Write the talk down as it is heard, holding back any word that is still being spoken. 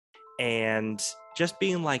and just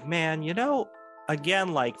being like, man,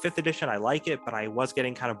 again, like 5th edition, I like it, but I was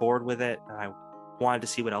getting kind of bored with it, and I wanted to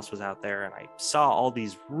see what else was out there. And I saw all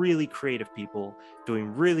these really creative people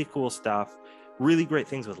doing really cool stuff, really great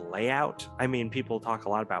things with layout. I mean, people talk a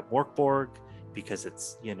lot about Morkborg because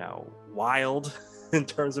it's, wild in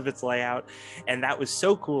terms of its layout. And that was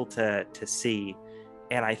so cool to see.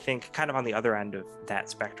 And I think kind of on the other end of that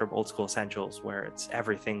spectrum, Old School Essentials, where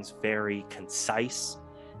everything's very concise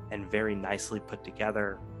and very nicely put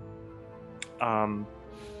together.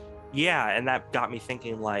 Yeah, and that got me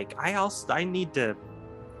thinking, like, I need to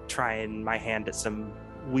try my hand at some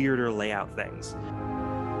weirder layout things.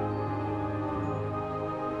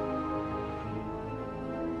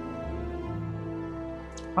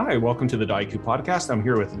 Hi, welcome to the Daiku Podcast. I'm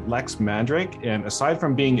here with Lex Mandrake, and aside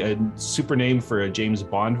from being a super name for a James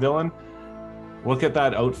Bond villain, look at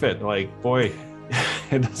that outfit. Like, boy,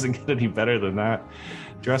 it doesn't get any better than that.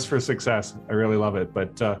 Dress for success. I really love it.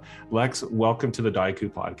 But Lex, welcome to the Daiku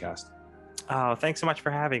Podcast. Oh, thanks so much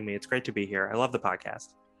for having me. It's great to be here. I love the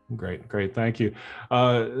podcast. Great. Thank you.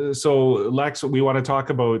 So Lex, we want to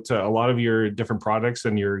talk about a lot of your different products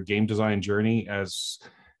and your game design journey as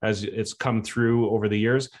it's come through over the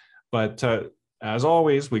years. But as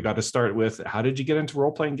always, we got to start with, how did you get into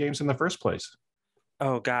role-playing games in the first place?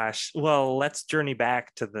 Oh, gosh. Well, let's journey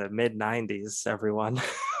back to the mid-90s, everyone.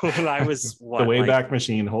 When I was, the Wayback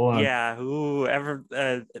Machine. Hold on.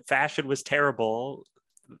 Yeah, fashion was terrible.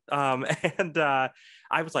 And I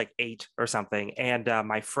was like 8 or something. And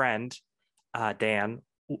my friend, Dan,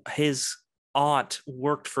 his aunt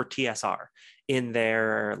worked for TSR in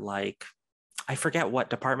their, like, I forget what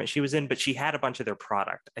department she was in, but she had a bunch of their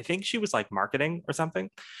product. I think she was like marketing or something.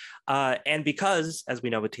 And because, as we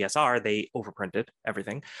know with TSR, they overprinted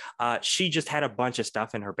everything, she just had a bunch of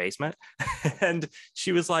stuff in her basement. And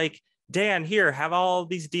she was like, Dan, here, have all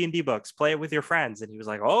these D&D books, play it with your friends. And he was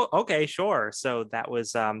like, oh, okay, sure. So that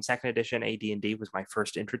was 2nd edition AD&D was my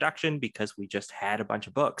first introduction, because we just had a bunch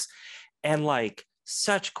of books. And like,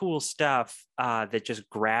 such cool stuff that just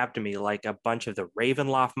grabbed me, like a bunch of the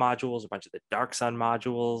Ravenloft modules, a bunch of the Dark Sun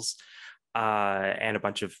modules, and a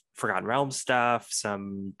bunch of Forgotten Realms stuff,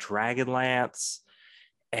 some Dragonlance.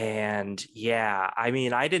 And yeah, I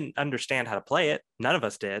mean, I didn't understand how to play it. None of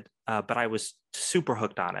us did, but I was super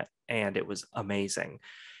hooked on it, and it was amazing.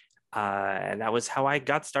 And that was how I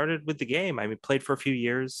got started with the game. I mean, played for a few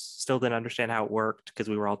years, still didn't understand how it worked because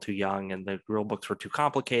we were all too young and the rule books were too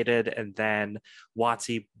complicated. And then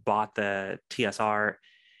WotC bought the TSR,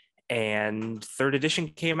 and 3rd edition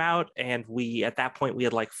came out. And at that point, we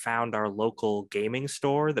had like found our local gaming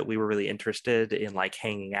store that we were really interested in, like,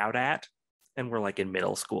 hanging out at. And we're like in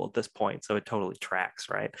middle school at this point, so it totally tracks,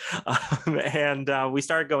 right? And we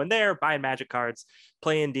started going there, buying Magic cards,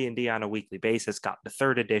 playing D&D on a weekly basis, got the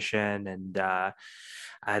 3rd edition, and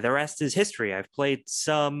the rest is history. I've played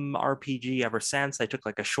some RPG ever since. I took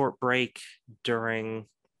like a short break during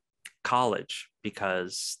college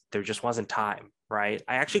because there just wasn't time, right?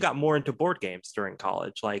 I actually got more into board games during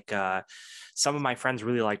college. Like some of my friends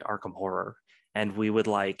really liked Arkham Horror. And we would,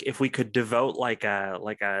 like, if we could devote like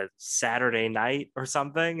a Saturday night or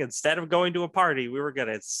something, instead of going to a party, we were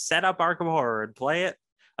gonna set up Arkham Horror and play it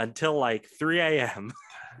until like 3 a.m.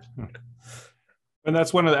 And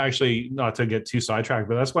that's one of the, actually, not to get too sidetracked,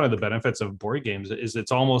 but that's one of the benefits of board games, is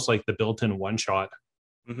it's almost like the built-in one-shot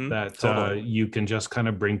that totally. You can just kind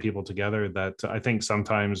of bring people together. That I think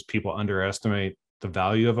sometimes people underestimate the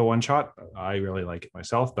value of a one-shot. I really like it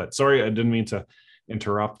myself, but sorry, I didn't mean to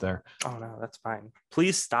interrupt there. Oh no, that's fine.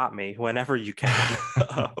 Please stop me whenever you can.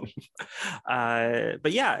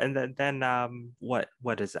 But yeah, and then what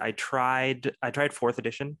is it? I tried 4th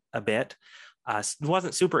edition a bit.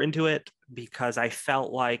 Wasn't super into it because I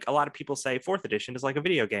felt like a lot of people say 4th edition is like a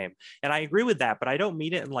video game, and I agree with that, but I don't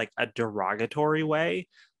mean it in like a derogatory way.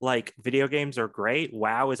 Like, video games are great.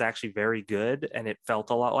 WoW is actually very good, and it felt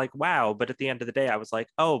a lot like WoW, but at the end of the day, I was like,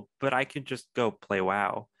 oh, but I could just go play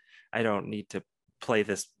WoW. I don't need to play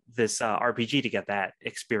this RPG to get that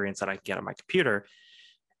experience that I can get on my computer.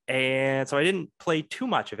 And so I didn't play too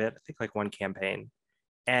much of it. I think like one campaign.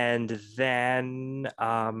 And then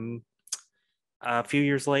a few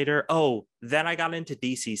years later, then I got into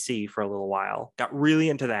DCC for a little while. Got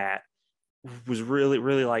really into that. Was really,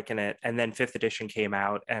 really liking it. And then 5th edition came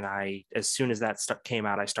out, and as soon as that stuff came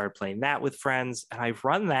out, I started playing that with friends. And I've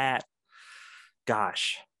run that,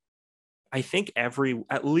 gosh, I think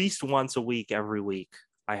at least once a week, every week,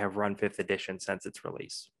 I have run 5th edition since its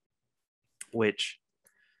release, which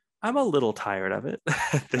I'm a little tired of it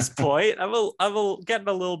at this point. I'm getting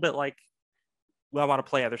a little bit like, I want to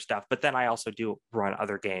play other stuff, but then I also do run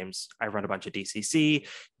other games. I run a bunch of DCC,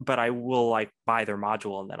 but I will like buy their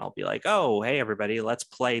module and then I'll be like, oh, hey, everybody, let's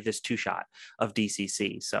play this 2-shot of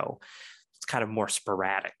DCC. So it's kind of more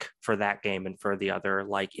sporadic for that game and for the other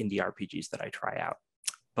like indie RPGs that I try out.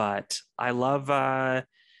 But I love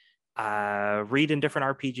read in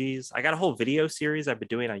different RPGs. I got a whole video series I've been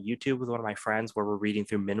doing on YouTube with one of my friends where we're reading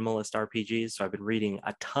through minimalist RPGs. So I've been reading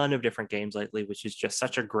a ton of different games lately, which is just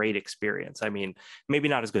such a great experience. I mean, maybe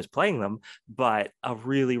not as good as playing them, but a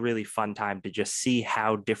really, really fun time to just see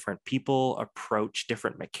how different people approach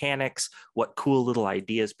different mechanics, what cool little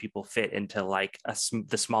ideas people fit into like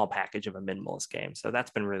the small package of a minimalist game. So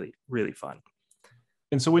that's been really, really fun.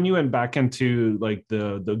 And so when you went back into like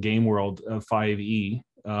the game world of 5e,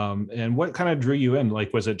 and what kind of drew you in?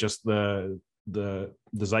 Like, was it just the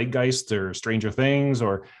zeitgeist or Stranger Things,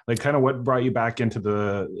 or like kind of what brought you back into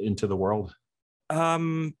the world?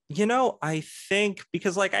 I think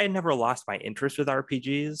because like I never lost my interest with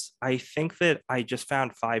RPGs, I think that I just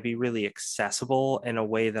found 5e really accessible in a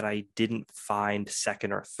way that I didn't find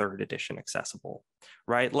second or third edition accessible.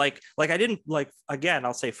 Right. Like I didn't like, again,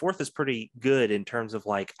 I'll say fourth is pretty good in terms of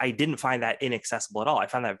like, I didn't find that inaccessible at all. I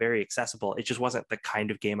found that very accessible. It just wasn't the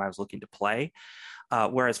kind of game I was looking to play.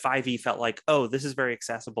 Whereas 5e felt like, oh, this is very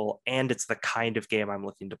accessible and it's the kind of game I'm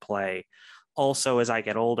looking to play. Also, as I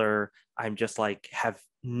get older, I'm just like have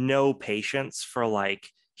no patience for like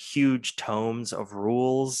huge tomes of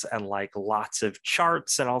rules and like lots of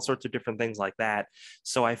charts and all sorts of different things like that.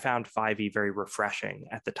 So I found 5e very refreshing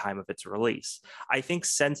at the time of its release. I think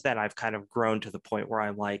since then I've kind of grown to the point where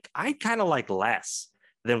I'm like, I kind of like less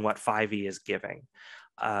than what 5e is giving.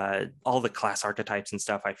 All the class archetypes and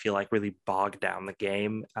stuff I feel like really bog down the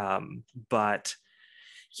game. But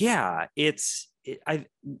yeah, you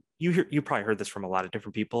probably heard this from a lot of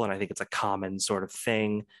different people, and I think it's a common sort of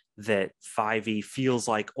thing that 5e feels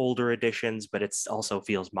like older editions, but it also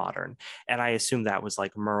feels modern. And I assume that was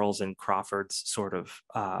like Merle's and Crawford's sort of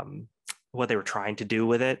what they were trying to do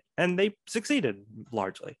with it, and they succeeded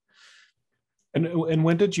largely. And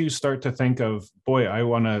when did you start to think of, boy, I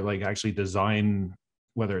want to like actually design,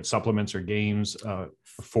 whether it's supplements or games,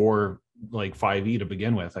 for like 5e to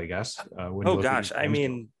begin with, I guess? Oh gosh, I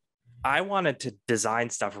mean, I wanted to design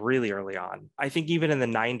stuff really early on. I think even in the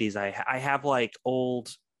 90s, I have like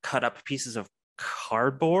old cut up pieces of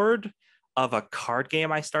cardboard of a card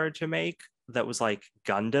game I started to make that was like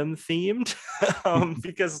Gundam themed.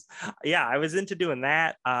 Because yeah, I was into doing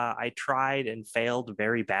that. I tried and failed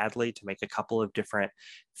very badly to make a couple of different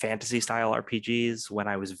fantasy style RPGs when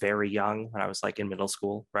I was very young, when I was like in middle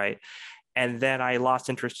school, right? And then I lost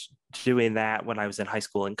interest doing that when I was in high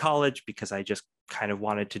school and college because I just kind of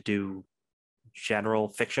wanted to do general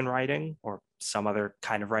fiction writing or some other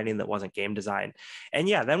kind of writing that wasn't game design. And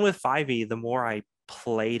yeah, then with 5e, the more I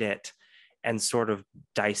played it and sort of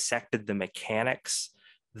dissected the mechanics,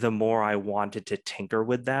 the more I wanted to tinker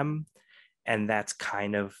with them. And that's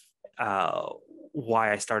kind of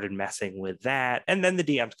why I started messing with that. And then the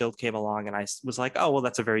DMs Guild came along and I was like, oh, well,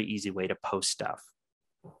 that's a very easy way to post stuff.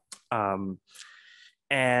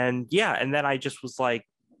 And yeah, and then I just was like,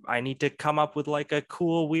 I need to come up with like a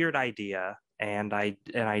cool, weird idea. And I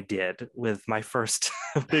did with my first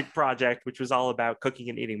big project, which was all about cooking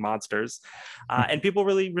and eating monsters. And people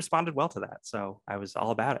really responded well to that. So I was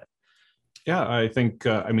all about it. Yeah, I think,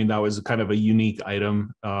 I mean, that was kind of a unique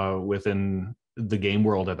item within the game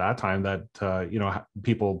world at that time that,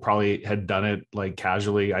 people probably had done it like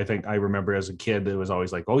casually. I think I remember as a kid, it was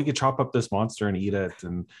always like, oh, you could chop up this monster and eat it.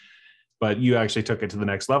 But you actually took it to the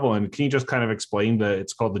next level. And can you just kind of explain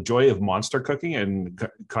it's called The Joy of Monster Cooking and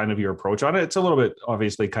kind of your approach on it? It's a little bit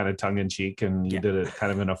obviously kind of tongue in cheek and you did it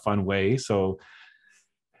kind of in a fun way. So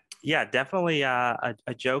yeah, definitely a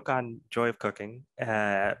joke on Joy of Cooking.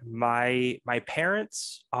 My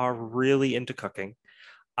parents are really into cooking.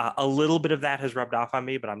 A little bit of that has rubbed off on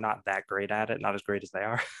me, but I'm not that great at it, not as great as they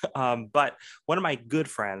are. But one of my good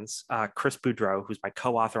friends, Chris Boudreau, who's my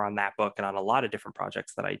co-author on that book and on a lot of different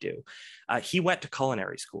projects that I do, he went to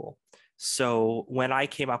culinary school. So when I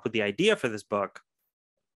came up with the idea for this book,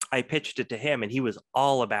 I pitched it to him and he was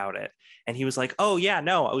all about it. And he was like, oh yeah,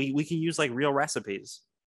 no, we can use like real recipes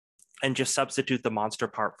and just substitute the monster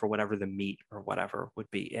part for whatever the meat or whatever would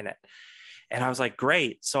be in it. And I was like,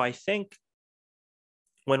 great. So I think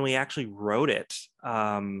when we actually wrote it,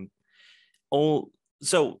 so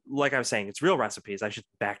like I was saying, it's real recipes. I should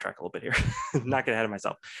backtrack a little bit here. Not get ahead of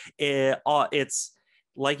myself. It's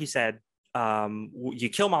like you said, you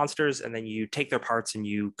kill monsters and then you take their parts and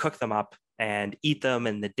you cook them up and eat them,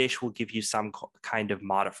 and the dish will give you some kind of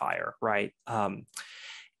modifier, right?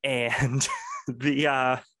 And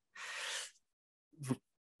the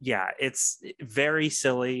yeah, it's very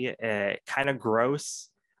silly, kind of gross.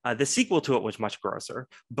 The sequel to it was much grosser,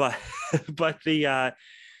 but but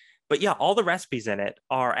but yeah, all the recipes in it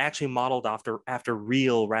are actually modeled after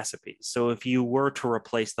real recipes. So if you were to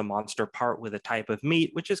replace the monster part with a type of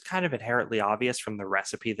meat, which is kind of inherently obvious from the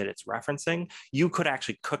recipe that it's referencing, you could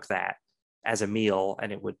actually cook that as a meal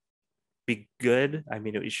and it would be good. I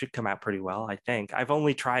mean, it should come out pretty well, I think. I've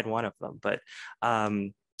only tried one of them, but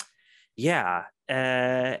um, yeah.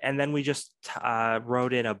 And then we just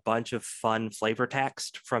wrote in a bunch of fun flavor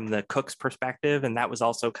text from the cook's perspective. And that was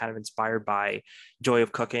also kind of inspired by Joy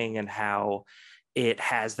of Cooking and how it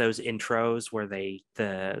has those intros where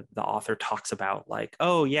the author talks about like,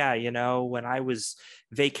 oh yeah, you know, when I was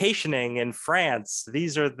vacationing in France,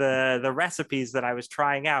 these are the recipes that I was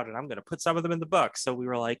trying out, and I'm going to put some of them in the book. So we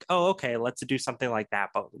were like, oh okay, let's do something like that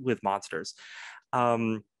but with monsters.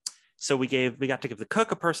 um so we got to give the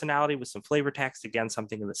cook a personality with some flavor text. Again,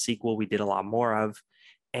 something in the sequel we did a lot more of.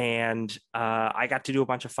 And I got to do a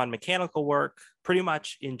bunch of fun mechanical work, pretty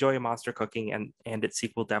much enjoy Monster Cooking and its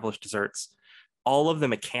sequel, Devilish Desserts. All of the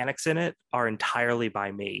mechanics in it are entirely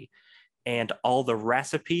by me. And all the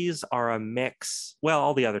recipes are a mix, well,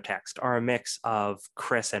 all the other text are a mix of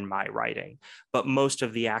Chris and my writing. But most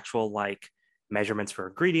of the actual like measurements for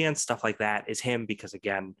ingredients, stuff like that, is him because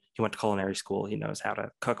again, he went to culinary school. He knows how to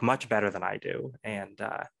cook much better than I do. And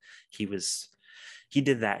he was he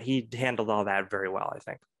did that. He handled all that very well, I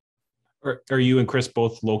think. Are you and Chris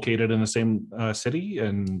both located in the same city?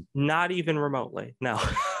 And Not even remotely. No.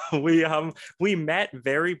 We met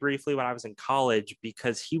very briefly when I was in college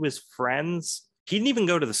because he was friends. He didn't even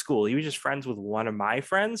go to the school. He was just friends with one of my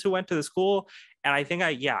friends who went to the school. And I think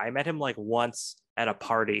I met him like once at a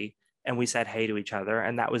party and we said hey to each other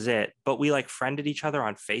and that was it. But we like friended each other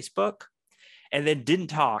on Facebook and then didn't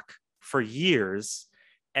talk for years.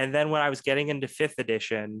 And then when I was getting into fifth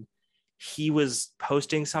edition, he was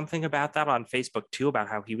posting something about that on Facebook too, about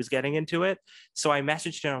how he was getting into it. So I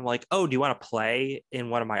messaged him. I'm like, oh, do you want to play in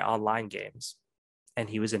one of my online games? And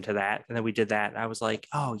he was into that. And then we did that. And I was like,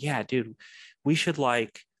 oh yeah, dude, we should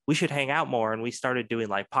hang out more. And we started doing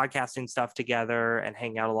like podcasting stuff together and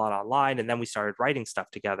hang out a lot online. And then we started writing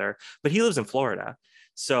stuff together. But he lives in Florida.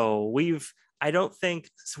 So we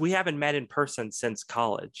haven't met in person since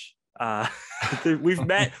college. We've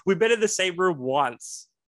been in the same room once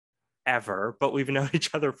ever, but we've known each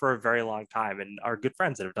other for a very long time and are good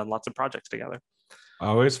friends that have done lots of projects together. I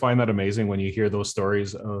always find that amazing when you hear those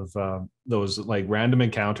stories of those like random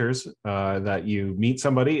encounters that you meet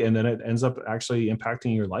somebody and then it ends up actually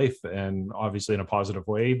impacting your life, and obviously in a positive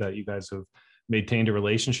way, that you guys have maintained a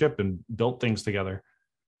relationship and built things together.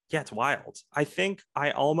 Yeah, it's wild. I think I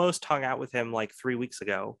almost hung out with him like 3 weeks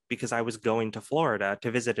ago because I was going to Florida to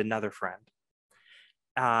visit another friend.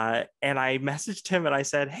 And I messaged him and I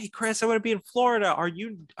said, hey Chris, I want to be in Florida. Are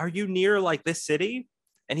you near like this city?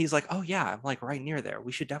 And he's like, oh yeah, I'm like right near there.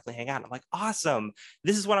 We should definitely hang out. I'm like, awesome.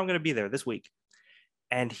 This is when I'm going to be there this week.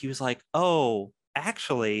 And he was like, oh,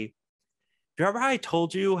 actually, do you remember how I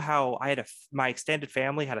told you how my extended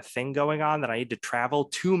family had a thing going on that I need to travel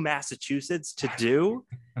to Massachusetts to do?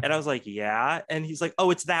 And I was like, yeah. And he's like,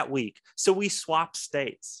 oh, it's that week. So we swapped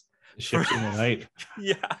states. Ships in the night.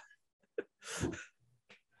 Yeah.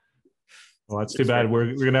 Well, that's too bad. We're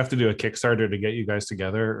going to have to do a Kickstarter to get you guys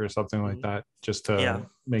together or something like that, just to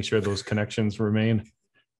make sure those connections remain.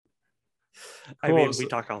 I mean, we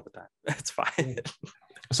talk all the time. It's fine.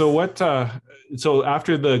 So so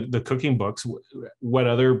after the cooking books, what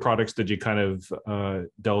other products did you kind of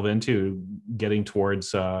delve into getting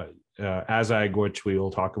towards Azag, which we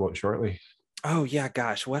will talk about shortly? Oh yeah,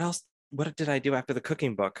 gosh. What else? What did I do after the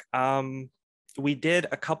cooking book? We did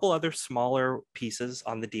a couple other smaller pieces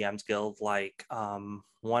on the DMs Guild, like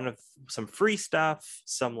one of some free stuff,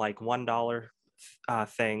 some like $1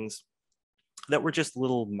 things that were just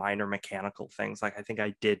little minor mechanical things. Like I think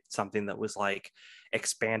I did something that was like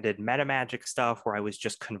expanded meta magic stuff where I was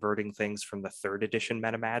just converting things from the third edition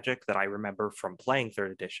meta magic that I remember from playing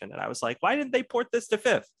third edition. And I was like, why didn't they port this to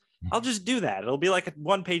fifth? I'll just do that. It'll be like a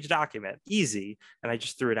 1-page document, easy. And I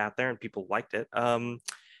just threw it out there and people liked it.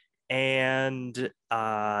 And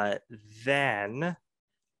then,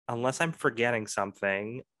 unless I'm forgetting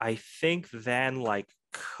something, I think then like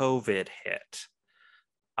COVID hit.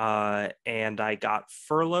 And I got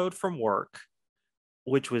furloughed from work,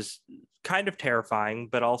 which was kind of terrifying,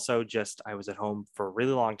 but also just I was at home for a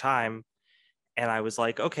really long time. And I was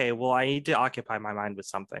like, okay, well, I need to occupy my mind with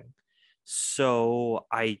something. So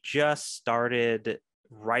I just started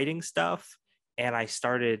writing stuff and I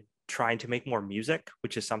started trying to make more music,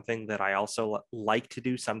 which is something that I also like to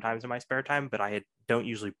do sometimes in my spare time, but don't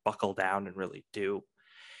usually buckle down and really do.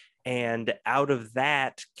 And out of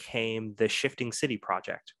that came the Shifting City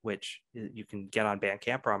project, which you can get on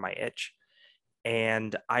Bandcamp or on my itch.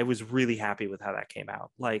 And I was really happy with how that came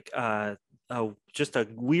out. Like just a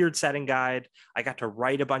weird setting guide. I got to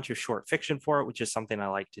write a bunch of short fiction for it, which is something I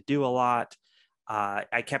like to do a lot.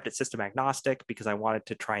 I kept it system agnostic because I wanted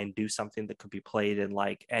to try and do something that could be played in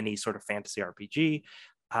like any sort of fantasy RPG.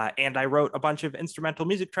 And I wrote a bunch of instrumental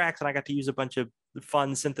music tracks, and I got to use a bunch of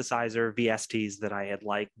fun synthesizer VSTs that I had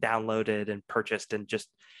like downloaded and purchased and just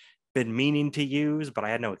been meaning to use, but I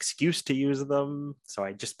had no excuse to use them. So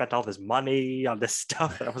I just spent all this money on this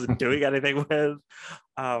stuff that I wasn't doing anything with.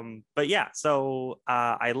 But yeah, so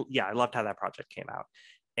I loved how that project came out.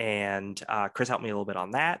 And Chris helped me a little bit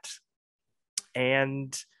on that.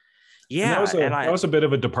 And yeah, that was a bit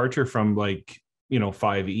of a departure from like,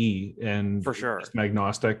 5e and for sure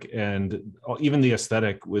agnostic, and even the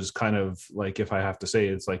aesthetic was kind of like, if I have to say,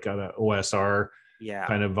 it's like got an OSR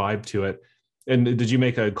kind of vibe to it. And did you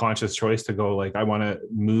make a conscious choice to go like, I want to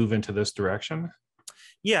move into this direction?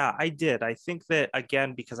 Yeah, I did. I think that,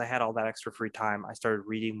 again, because I had all that extra free time, I started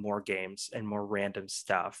reading more games and more random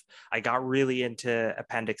stuff. I got really into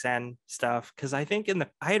Appendix N stuff because I think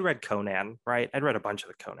I had read Conan, right? I'd read a bunch of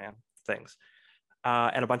the Conan things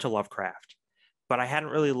and a bunch of Lovecraft, but I hadn't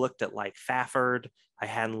really looked at like Fafford. I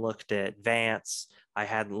hadn't looked at Vance. I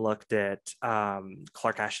hadn't looked at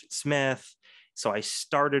Clark Ashton Smith. So I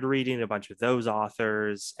started reading a bunch of those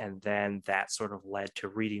authors, and then that sort of led to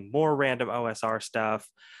reading more random OSR stuff.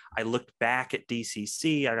 I looked back at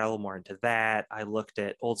DCC. I got a little more into that. I looked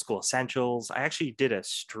at Old School Essentials. I actually did a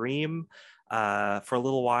stream for a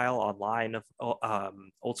little while online of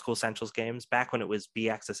Old School Essentials games back when it was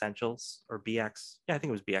BX Essentials or BX. Yeah, I think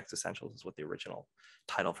it was BX Essentials is what the original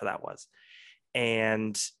title for that was.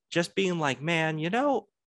 And just being like, man,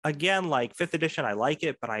 again, like 5th edition, I like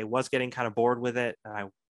it, but I was getting kind of bored with it. And I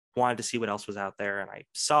wanted to see what else was out there. And I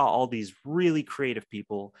saw all these really creative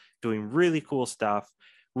people doing really cool stuff,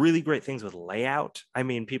 really great things with layout. I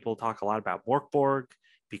mean, people talk a lot about Mörk Borg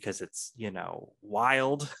because it's,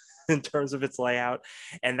 wild in terms of its layout.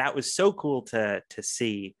 And that was so cool to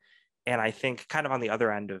see. And I think kind of on the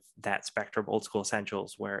other end of that spectrum, Old School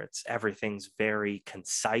Essentials, where everything's very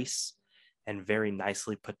concise and very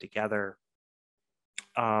nicely put together.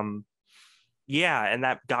 And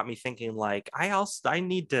that got me thinking like, I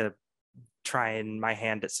need to try my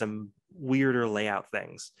hand at some weirder layout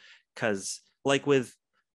things. Cause like with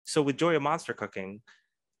Joy of Monster Cooking,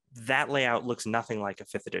 that layout looks nothing like a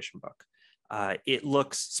 5th edition book. It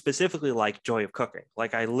looks specifically like Joy of Cooking.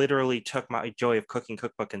 Like I literally took my Joy of Cooking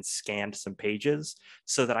cookbook and scanned some pages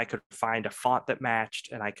so that I could find a font that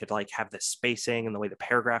matched, and I could like have the spacing and the way the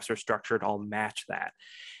paragraphs are structured all match that.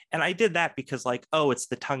 And I did that because like, oh, it's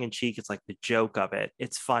the tongue in cheek. It's like the joke of it.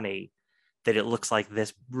 It's funny that it looks like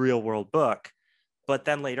this real world book. But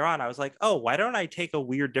then later on, I was like, oh, why don't I take a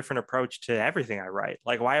weird, different approach to everything I write?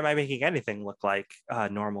 Like, why am I making anything look like a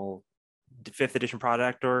normal 5th edition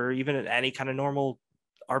product or even any kind of normal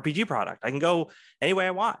RPG product? I can go any way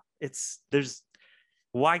I want.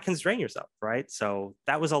 Why constrain yourself, right? So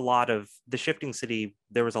that was a lot of the Shifting City.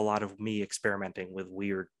 There was a lot of me experimenting with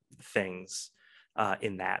weird things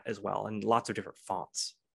in that as well, and lots of different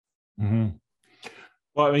fonts. Mm-hmm.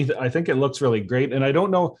 Well, I mean, I think it looks really great, and I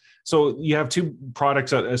don't know. So you have two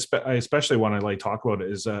products that I especially want to like talk about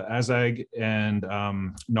is Azag and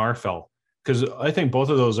Narfell, because I think both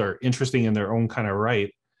of those are interesting in their own kind of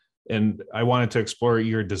right. And I wanted to explore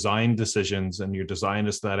your design decisions and your design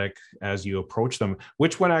aesthetic as you approach them.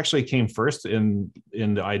 Which one actually came first in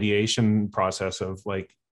the ideation process of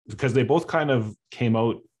like, because they both kind of came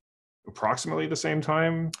out approximately the same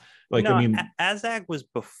time? Like, no, I mean, Azag was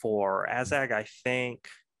before. Azag, I think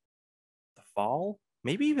the fall,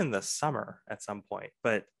 maybe even the summer at some point.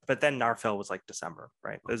 But then Narfell was like December,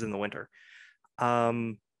 right? It was in the winter.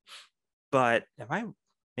 But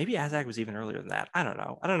maybe Azag was even earlier than that. I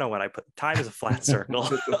don't know what I put. Time is a flat circle.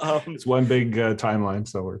 It's one big timeline.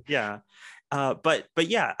 So yeah. But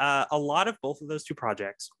yeah, a lot of both of those two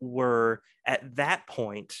projects were at that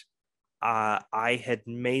point. I had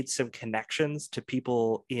made some connections to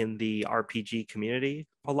people in the RPG community,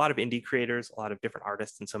 a lot of indie creators, a lot of different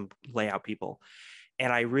artists, and some layout people.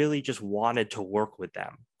 And I really just wanted to work with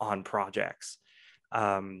them on projects.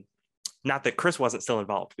 Not that Chris wasn't still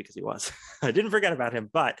involved, because he was. I didn't forget about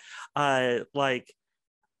him. But like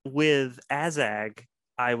with Azag,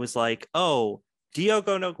 I was like, oh,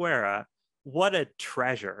 Diogo Nogueira, what a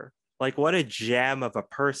treasure. Like, what a gem of a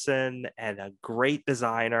person and a great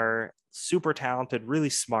designer, super talented, really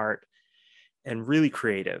smart. and really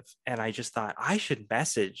creative. And I just thought I should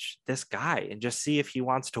message this guy and just see if he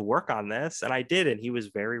wants to work on this. And I did, and he was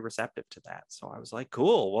very receptive to that. So I was like,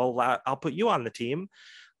 cool, well, I'll put you on the team.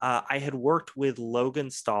 I had worked with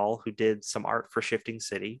Logan Stahl, who did some art for Shifting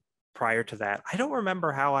City prior to that. I don't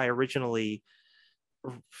remember how I originally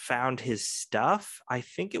found his stuff. I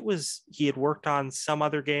think it was he had worked on some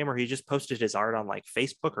other game, or he just posted his art on like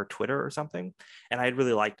Facebook or Twitter or something, and I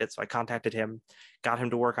really liked it, so I contacted him, got him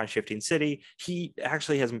to work on Shifting City. He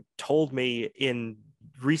actually has told me in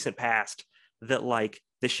recent past that like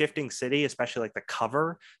the Shifting City, especially like the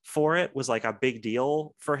cover for it, was like a big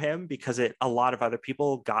deal for him, because a lot of other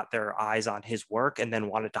people got their eyes on his work and then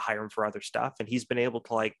wanted to hire him for other stuff, and he's been able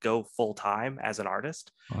to like go full time as an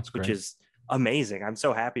artist. Oh, that's which great. is amazing. I'm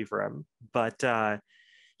so happy for him. But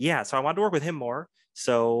yeah, so I wanted to work with him more.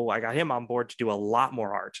 So I got him on board to do a lot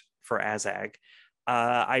more art for Azag.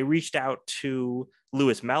 I reached out to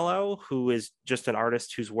Louis Mello, who is just an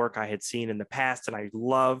artist whose work I had seen in the past and I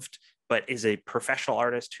loved, but is a professional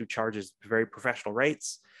artist who charges very professional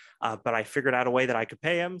rates. But I figured out a way that I could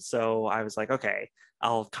pay him. So I was like, okay,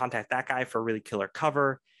 I'll contact that guy for a really killer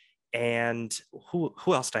cover. And who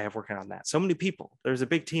else did I have working on that? So many people. There's a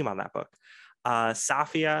big team on that book.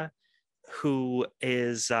 Safia, who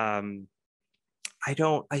is I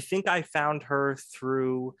think I found her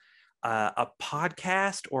through a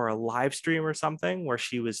podcast or a live stream or something, where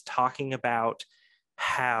she was talking about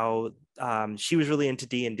how she was really into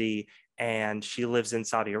D&D, and she lives in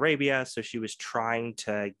Saudi Arabia, so she was trying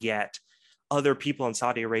to get other people in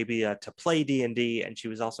Saudi Arabia to play D&D, and she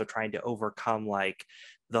was also trying to overcome like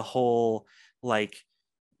the whole like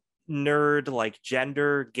nerd like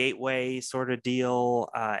gender gateway sort of deal,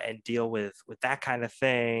 and deal with that kind of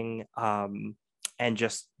thing, and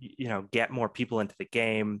just get more people into the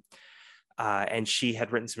game. And she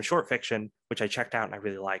had written some short fiction which I checked out and I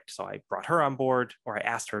really liked, so I brought her on board, or I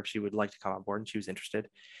asked her if she would like to come on board, and she was interested.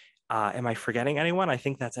 Am I forgetting anyone? I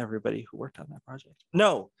think that's everybody who worked on that project.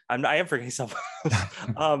 No, I am forgetting someone.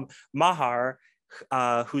 Mahar,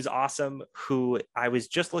 who's awesome, who I was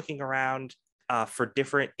just looking around for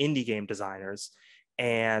different indie game designers,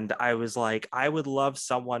 and I was like, I would love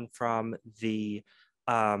someone from the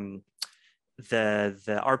RPGC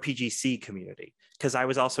community, because I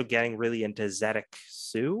was also getting really into Zedek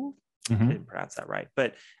Su. Mm-hmm. I didn't pronounce that right,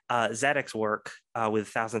 but Zedek's work with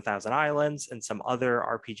Thousand Islands and some other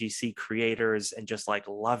RPGC creators, and just like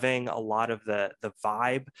loving a lot of the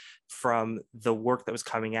vibe from the work that was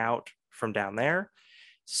coming out from down there.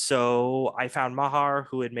 So I found Mahar,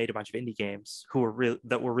 who had made a bunch of indie games who were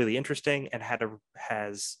really interesting and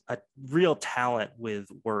has a real talent with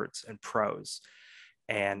words and prose.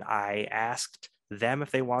 And I asked them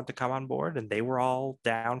if they wanted to come on board, and they were all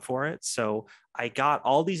down for it. So I got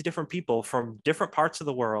all these different people from different parts of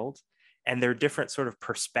the world and their different sort of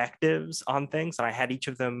perspectives on things. And I had each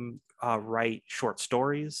of them write short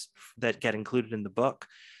stories that get included in the book.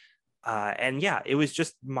 And yeah, it was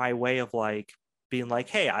just my way of like being like,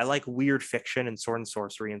 hey, I like weird fiction and sword and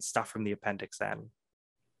sorcery and stuff from the Appendix N,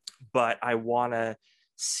 but I want to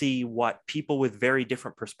see what people with very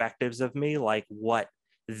different perspectives of me, like what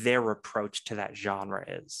their approach to that genre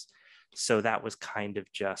is. So that was kind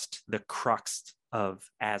of just the crux of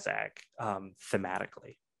Azag,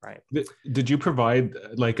 thematically, right? Did you provide,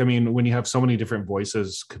 like, I mean, when you have so many different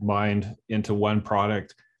voices combined into one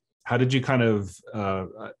product, how did you kind of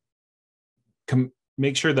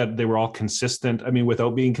make sure that they were all consistent? I mean,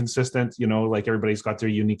 without being consistent, like everybody's got their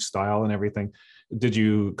unique style and everything. Did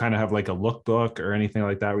you kind of have like a lookbook or anything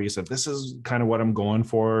like that where you said, this is kind of what I'm going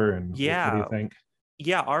for? And yeah, what do you think?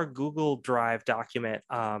 Yeah, our Google Drive document,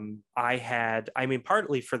 partly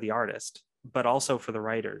for the artist, but also for the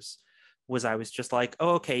writers, I was just like,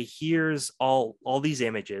 oh, okay, here's all these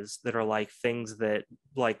images that are like things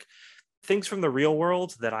from the real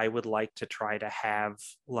world that I would like to try to have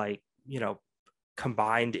like,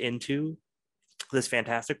 combined into this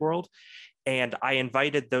fantastic world. And I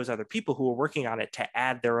invited those other people who were working on it to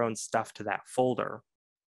add their own stuff to that folder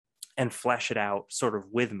and flesh it out sort of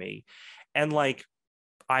with me. And like,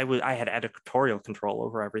 I had editorial control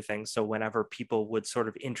over everything. So whenever people would sort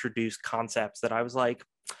of introduce concepts that I was like,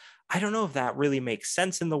 I don't know if that really makes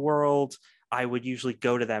sense in the world, I would usually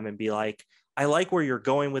go to them and be like, I like where you're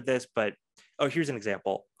going with this, but here's an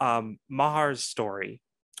example. Mahar's story,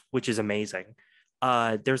 which is amazing.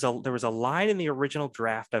 There was a line in the original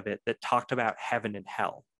draft of it that talked about heaven and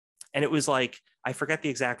hell. And it was like, I forget the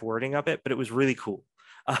exact wording of it, but it was really cool.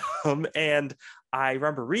 And I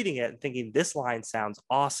remember reading it and thinking, this line sounds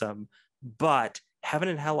awesome, but heaven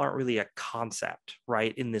and hell aren't really a concept,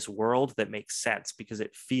 right, in this world that makes sense, because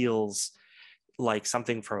it feels like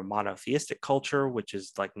something from a monotheistic culture, which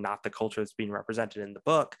is like not the culture that's being represented in the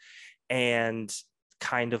book. And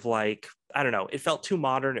kind of like, I don't know, it felt too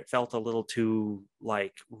modern. It felt a little too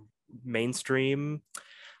like mainstream.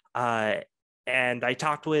 And I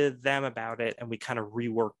talked with them about it, and we kind of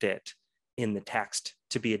reworked it in the text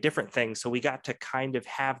to be a different thing. So we got to kind of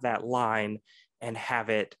have that line and have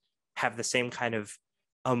it have the same kind of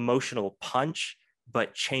emotional punch,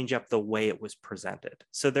 but change up the way it was presented.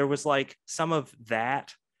 So there was like some of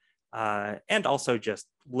that, and also just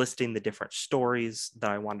listing the different stories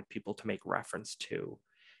that I wanted people to make reference to.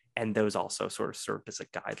 And those also sort of served as a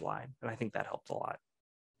guideline. And I think that helped a lot.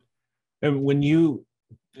 And when you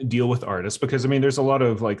deal with artists, because I mean, there's a lot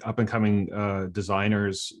of like up and coming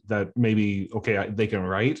designers that maybe, okay, they can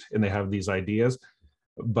write and they have these ideas,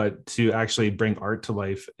 but to actually bring art to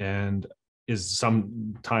life and is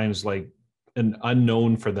sometimes like an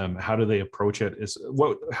unknown for them. How do they approach it?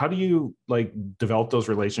 How do you like develop those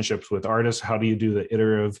relationships with artists? How do you do the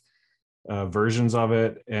iterative versions of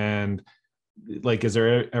it? And like, is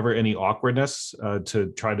there ever any awkwardness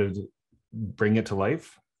to try to bring it to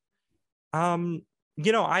life?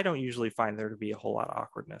 I don't usually find there to be a whole lot of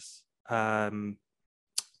awkwardness.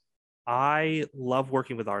 I love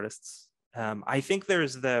working with artists. I think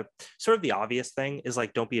there's the sort of the obvious thing is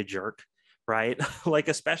like, don't be a jerk, right? Like,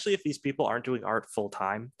 especially if these people aren't doing art full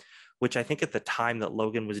time, which I think at the time that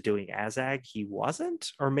Logan was doing Azag, he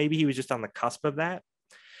wasn't, or maybe he was just on the cusp of that.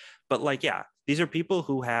 But like, yeah, these are people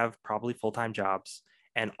who have probably full-time jobs,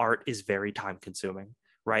 and art is very time consuming,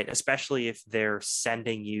 right? Especially if they're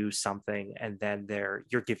sending you something and then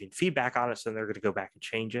you're giving feedback on it, so they're going to go back and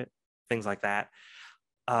change it, things like that.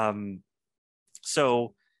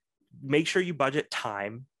 So make sure you budget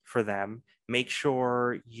time for them. Make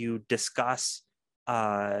sure you discuss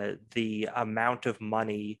the amount of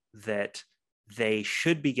money that they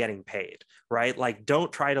should be getting paid, right? Like,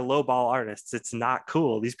 don't try to lowball artists. It's not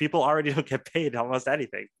cool. These people already don't get paid almost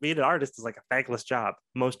anything. Being an artist is like a thankless job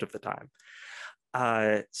most of the time.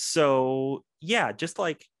 So yeah, just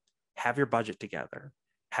like have your budget together,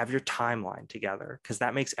 have your timeline together, because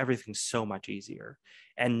that makes everything so much easier.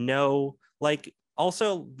 And know, like,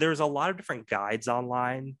 also there's a lot of different guides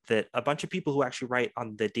online that a bunch of people who actually write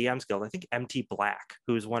on the DMs Guild, I think MT Black,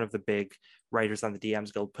 who is one of the big writers on the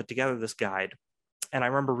DMs Guild, put together this guide. And I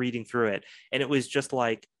remember reading through it, and it was just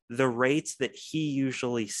like the rates that he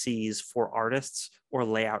usually sees for artists or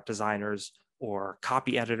layout designers or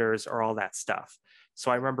copy editors or all that stuff.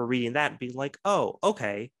 So I remember reading that and being like, oh,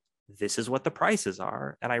 okay, this is what the prices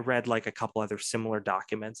are. And I read like a couple other similar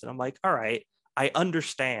documents, and I'm like, all right, I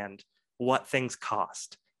understand what things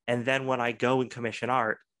cost. And then when I go and commission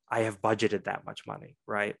art, I have budgeted that much money,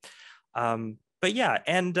 right? But yeah,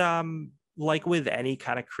 and like with any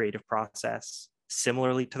kind of creative process,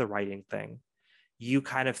 similarly to the writing thing, you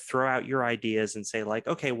kind of throw out your ideas and say like,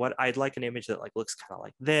 okay, what I'd like an image that like looks kind of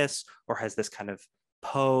like this, or has this kind of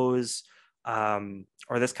pose,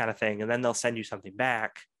 or this kind of thing. And then they'll send you something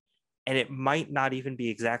back, and it might not even be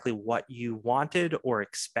exactly what you wanted or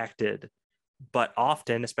expected. But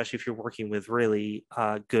often, especially if you're working with really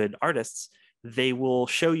good artists, they will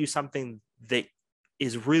show you something that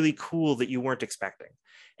is really cool that you weren't expecting.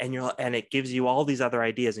 And it gives you all these other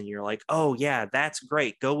ideas, and you're like, oh yeah, that's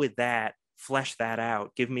great. Go with that, flesh that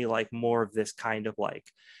out. Give me like more of this kind of like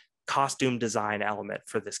costume design element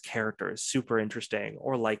for this character is super interesting.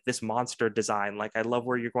 Or like this monster design. Like, I love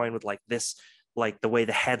where you're going with like this, like the way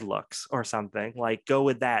the head looks or something. Like, go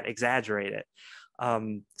with that, exaggerate it.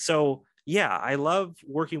 So yeah, I love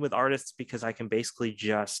working with artists because I can basically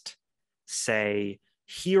just say,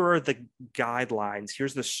 here are the guidelines,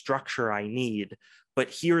 here's the structure I need,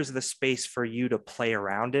 but here's the space for you to play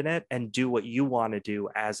around in it and do what you want to do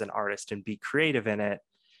as an artist and be creative in it,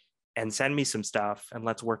 and send me some stuff and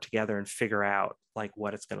let's work together and figure out like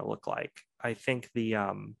what it's going to look like. I think the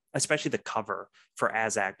especially the cover for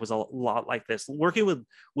Azag was a lot like this. Working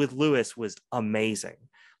with Lewis was amazing.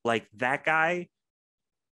 Like, that guy,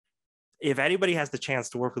 if anybody has the chance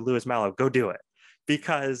to work with Louis Mallow, go do it,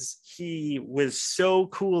 because he was so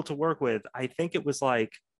cool to work with. I think it was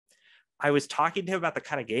like, I was talking to him about the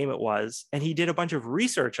kind of game it was, and he did a bunch of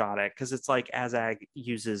research on it, because it's like Azag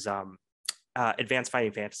uses Advanced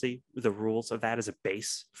Fighting Fantasy, the rules of that as a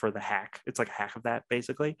base for the hack. It's like a hack of that,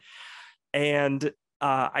 basically. And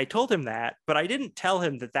I told him that, but I didn't tell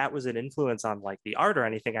him that that was an influence on like the art or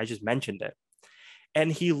anything. I just mentioned it. And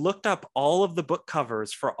he looked up all of the book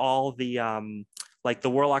covers for all the like the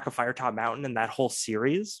Warlock of Firetop Mountain and that whole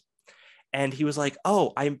series. And he was like,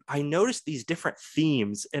 oh, I noticed these different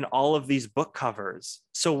themes in all of these book covers.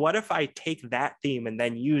 So what if I take that theme and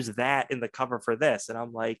then use that in the cover for this? And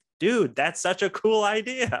I'm like, dude, that's such a cool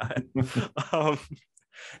idea. um,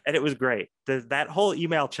 and it was great. That whole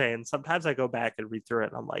email chain, sometimes I go back and read through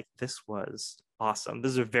it and I'm like, this was awesome.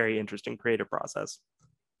 This is a very interesting creative process.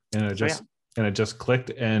 And it just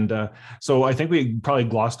clicked. And so I think we probably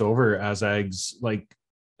glossed over Azag's like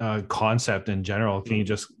concept in general. Can you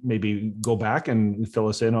just maybe go back and fill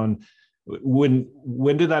us in on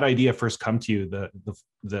when did that idea first come to you,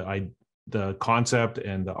 the concept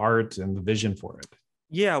and the art and the vision for it?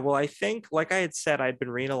 Yeah, well, I think, like I had said, I'd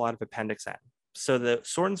been reading a lot of Appendix N. So the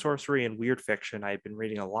sword and sorcery and weird fiction, I had been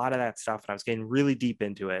reading a lot of that stuff, and I was getting really deep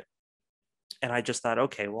into it. And I just thought,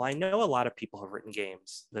 okay, well, I know a lot of people have written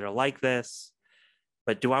games that are like this,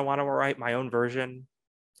 but do I want to write my own version?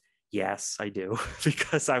 Yes, I do,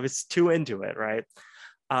 because I was too into it, right?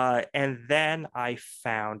 And then I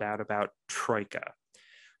found out about Troika,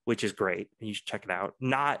 which is great. You should check it out.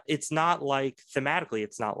 It's not like, thematically,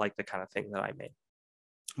 it's not like the kind of thing that I made,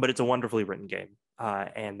 but it's a wonderfully written game,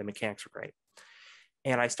 and the mechanics are great.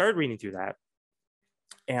 And I started reading through that,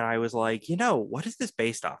 and I was like, what is this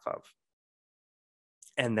based off of?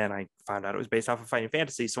 And then I found out it was based off of Fighting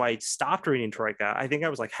Fantasy. So I stopped reading Troika. I think I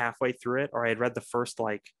was like halfway through it, or I had read the first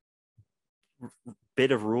like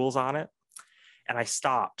bit of rules on it. And I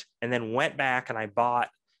stopped and then went back and I bought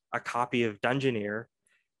a copy of Dungeoneer.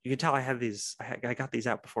 You can tell I have these, I got these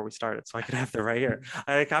out before we started, so I could have them right here.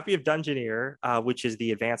 I had a copy of Dungeoneer, which is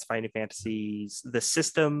the advanced Fighting Fantasies,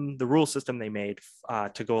 the rule system they made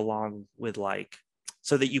to go along with like,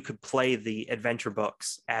 so that you could play the adventure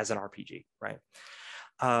books as an RPG, right?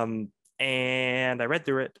 And I read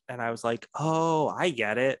through it and I was like, oh, I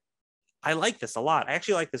get it. I like this a lot. I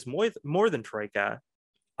actually like this more than Troika.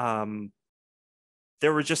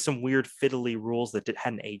 There were just some weird fiddly rules that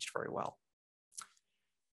hadn't aged very well.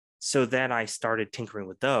 So then I started tinkering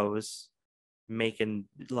with those, making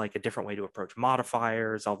like a different way to approach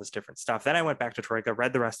modifiers, all this different stuff. Then I went back to Troika,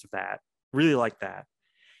 read the rest of that, really liked that.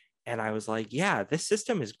 And I was like, yeah, this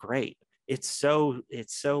system is great. It's so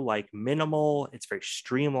like minimal. It's very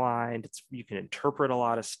streamlined. You can interpret a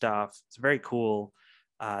lot of stuff. It's very cool.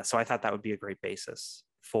 So I thought that would be a great basis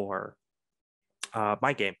for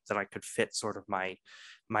my game, that I could fit sort of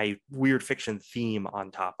my weird fiction theme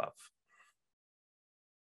on top of.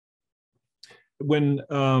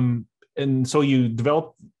 And so you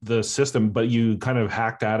developed the system, but you kind of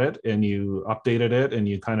hacked at it and you updated it and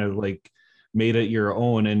you kind of like made it your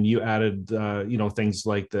own, and you added things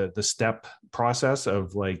like the step process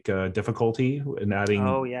of like difficulty and adding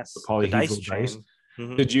the polyhedral dice.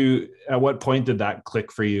 Mm-hmm. At what point did that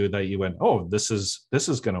click for you that you went, oh, this is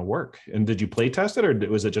going to work? And did you play test it, or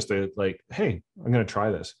was it just like, hey, I'm going to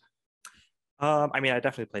try this? I mean, I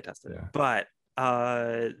definitely play tested it, but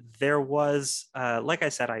there was, like I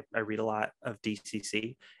said, I read a lot of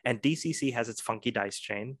DCC, and DCC has its funky dice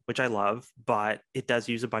chain, which I love, but it does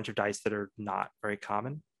use a bunch of dice that are not very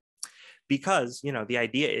common, because, the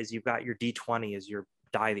idea is you've got your D20 as your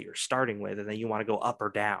die that you're starting with, and then you want to go up or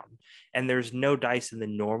down. And there's no dice in the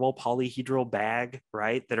normal polyhedral bag,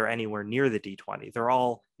 right, that are anywhere near the D20. They're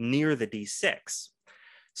all near the D6.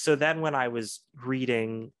 So then when I was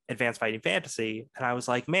reading Advanced Fighting Fantasy, and I was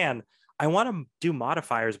like, man, I want to do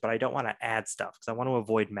modifiers, but I don't want to add stuff because I want to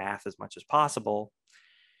avoid math as much as possible.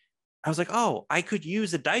 I was like, oh, I could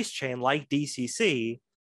use a dice chain like DCC,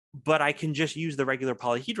 but I can just use the regular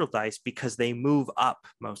polyhedral dice because they move up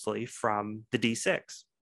mostly from the D6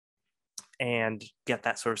 and get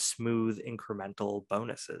that sort of smooth incremental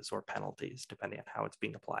bonuses or penalties, depending on how it's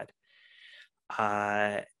being applied.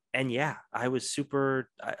 And yeah, I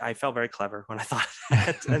felt very clever when I thought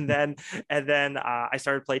that. and then I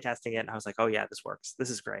started playtesting it, and I was like, oh yeah, this works. This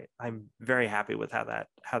is great. I'm very happy with how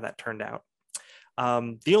that turned out.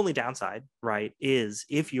 The only downside, right, is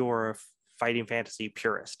if you're a Fighting Fantasy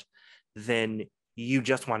purist, then you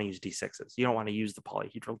just want to use D6s. You don't want to use the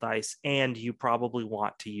polyhedral dice, and you probably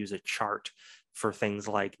want to use a chart for things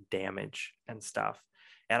like damage and stuff.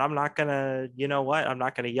 And I'm not gonna, I'm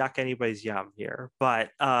not gonna yuck anybody's yum here, but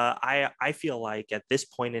I feel like at this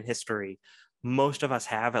point in history, most of us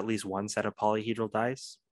have at least one set of polyhedral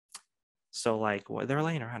dice. So like, they're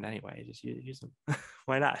laying around anyway. Just use them.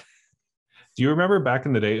 Why not? Do you remember back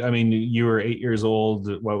in the day? I mean, you were 8 years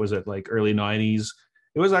old. What was it, like early 90s?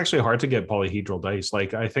 It was actually hard to get polyhedral dice.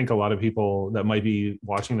 Like, I think a lot of people that might be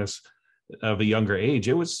watching this of a younger age,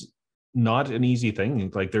 it was not an easy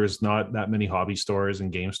thing. Like, there's not that many hobby stores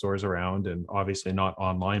and game stores around, and obviously not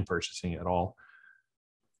online purchasing at all.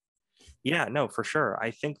 Yeah, no, for sure.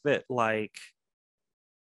 I think that like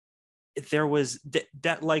there was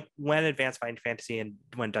that like when Advanced Fantasy and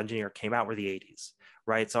when Dungeoneer came out were the 80s,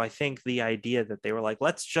 right? So I think the idea that they were like,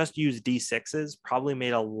 let's just use D6s probably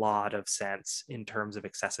made a lot of sense in terms of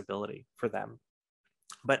accessibility for them.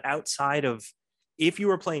 But outside of, if you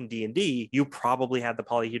were playing D&D, you probably had the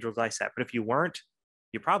polyhedral dice set. But if you weren't,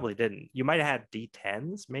 you probably didn't. You might have had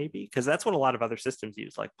D10s maybe, because that's what a lot of other systems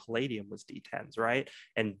use. Like Palladium was D10s, right?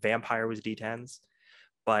 And Vampire was D10s.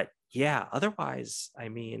 But yeah, otherwise, I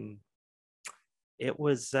mean, it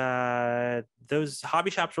was those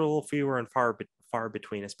hobby shops were a little fewer and far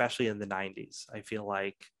between, especially in the 90s. I feel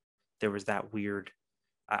like there was that weird,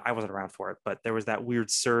 I wasn't around for it, but there was that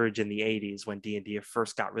weird surge in the 80s when D&D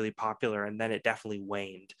first got really popular, and then it definitely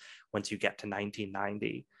waned once you get to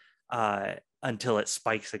 1990 until it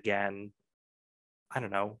spikes again, I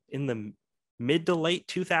don't know, in the mid to late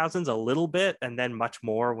 2000s a little bit, and then much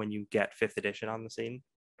more when you get 5th edition on the scene.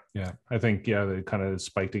 Yeah, I think they kind of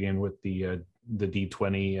spiked again with the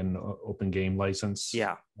D20 and open game license.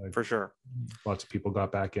 Yeah, for sure. Lots of people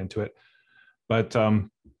got back into it. But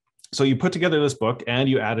so you put together this book and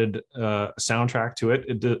you added a soundtrack to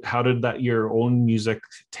it. How did that your own music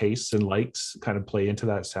tastes and likes kind of play into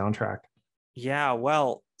that soundtrack? Yeah,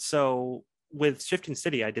 well, so with Shifting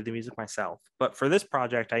City, I did the music myself. But for this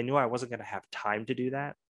project, I knew I wasn't going to have time to do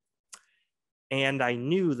that. And I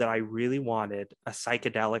knew that I really wanted a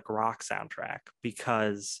psychedelic rock soundtrack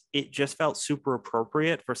because it just felt super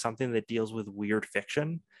appropriate for something that deals with weird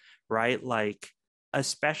fiction, right? Like,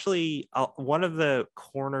 especially one of the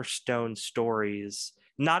cornerstone stories,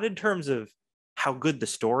 not in terms of how good the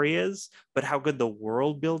story is, but how good the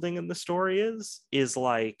world building in the story is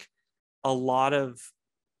like a lot of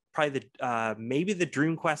probably the maybe the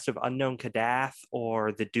Dream Quest of Unknown Kadath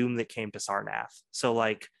or the Doom that came to Sarnath. So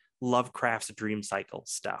like Lovecraft's dream cycle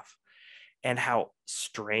stuff and how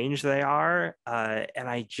strange they are. And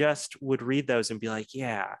I just would read those and be like,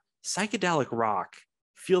 yeah, psychedelic rock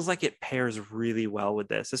feels like it pairs really well with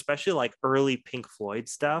this, especially like early Pink Floyd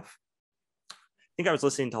stuff. I think I was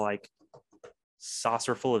listening to like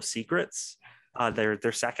Saucerful of Secrets,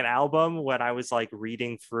 their second album, when I was like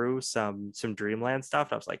reading through some Dreamland stuff.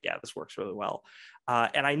 And I was like, yeah, this works really well.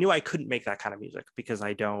 And I knew I couldn't make that kind of music because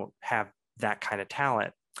I don't have that kind of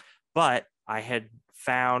talent. But I had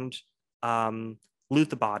found Loot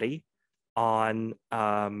the Body on,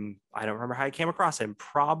 I don't remember how I came across him,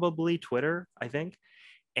 probably Twitter, I think.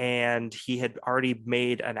 And he had already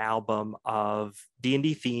made an album of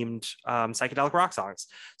D&D themed psychedelic rock songs.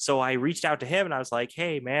 So I reached out to him and I was like,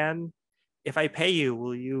 hey, man, if I pay you,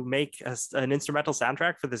 will you make an instrumental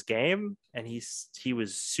soundtrack for this game? And he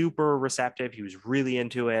was super receptive. He was really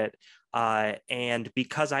into it. And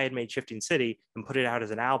because I had made Shifting City and put it out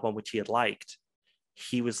as an album, which he had liked,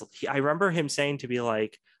 I remember him saying to be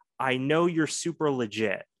like, I know you're super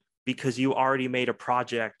legit because you already made a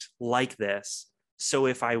project like this. So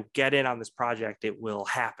if I get in on this project, it will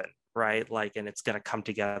happen, right? Like, and it's going to come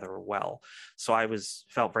together well. So I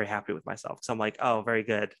felt very happy with myself. So I'm like, oh, very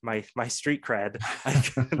good. My street cred,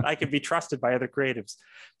 I can be trusted by other creatives.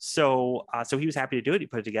 So he was happy to do it. He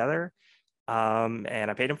put it together. And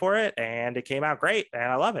I paid him for it and it came out great and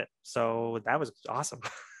I love it. So that was awesome.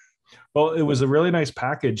 Well, it was a really nice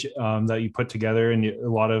package that you put together, and a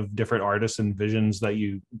lot of different artists and visions that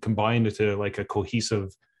you combined into like a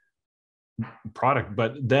cohesive product.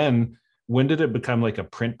 But then when did it become like a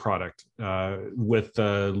print product with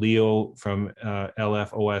Leo from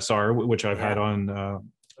LFOSR, which I've had on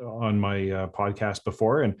my podcast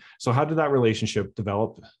before? And so how did that relationship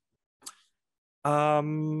develop?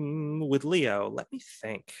 With Leo, let me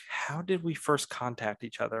think. How did we first contact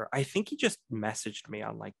each other? I think he just messaged me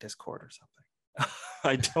on like Discord or something.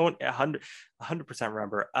 I don't 100%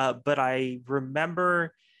 remember. But I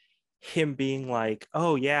remember him being like,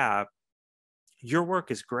 oh yeah, your work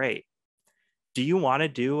is great. Do you want to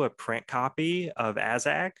do a print copy of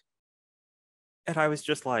Azag? And I was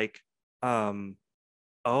just like,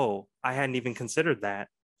 oh, I hadn't even considered that.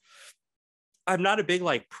 I'm not a big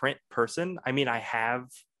like print person. I mean, I have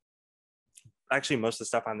actually most of the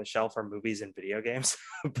stuff on the shelf are movies and video games,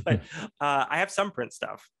 but I have some print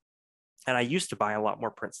stuff. And I used to buy a lot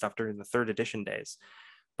more print stuff during the 3rd edition days.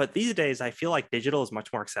 But these days, I feel like digital is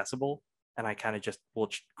much more accessible. And I kind of just will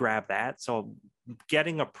grab that. So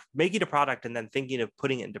making a product and then thinking of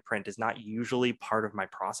putting it into print is not usually part of my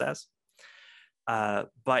process.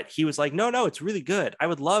 But he was like, no, it's really good. I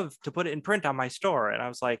would love to put it in print on my store. And I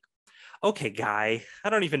was like, okay, guy,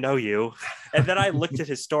 I don't even know you. And then I looked at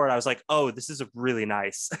his store and I was like, oh, this is really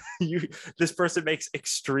nice. This person makes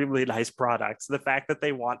extremely nice products. The fact that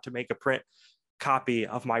they want to make a print copy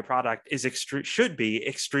of my product should be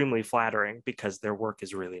extremely flattering because their work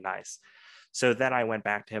is really nice. So then I went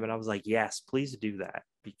back to him and I was like, yes, please do that,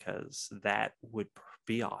 because that would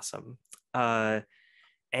be awesome.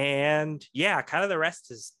 And yeah, kind of the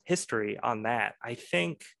rest is history on that. I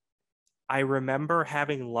think I remember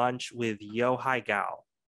having lunch with Yohai Gao.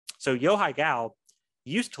 So Yohai Gao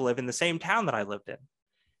used to live in the same town that I lived in.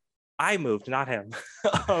 I moved, not him.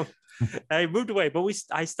 I moved away, but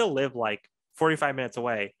I still live like 45 minutes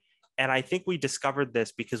away. And I think we discovered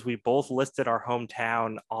this because we both listed our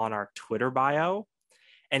hometown on our Twitter bio.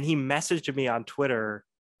 And he messaged me on Twitter,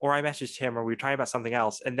 or I messaged him, or we were talking about something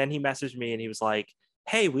else. And then he messaged me and he was like,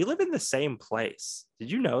 hey, we live in the same place. Did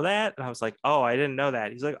you know that? And I was like, oh, I didn't know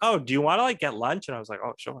that. He's like, oh, do you want to like get lunch? And I was like,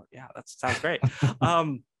 oh, sure. Yeah, that sounds great.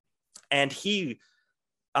 And he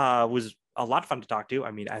was a lot of fun to talk to. I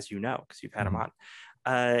mean, as you know, because you've had him on.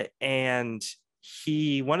 And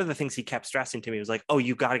one of the things he kept stressing to me was like, oh,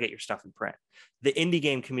 you got to get your stuff in print. The indie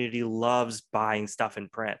game community loves buying stuff in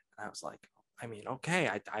print. And I was like, I mean, okay,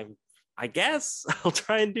 I guess I'll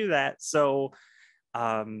try and do that. So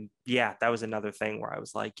yeah, that was another thing where I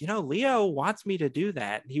was like, Leo wants me to do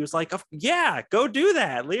that. And he was like, yeah, go do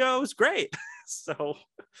that. Leo is great. So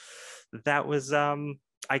that was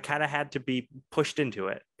I kind of had to be pushed into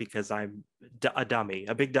it because I'm a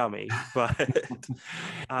big dummy. But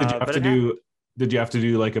did you have to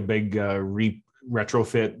do like a big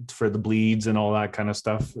retrofit for the bleeds and all that kind of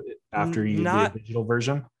stuff after you did the digital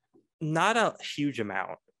version? Not a huge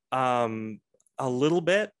amount, a little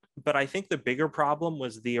bit, but I think the bigger problem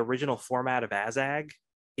was the original format of AZAG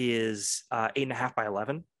is 8.5 by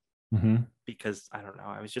 11, because I don't know,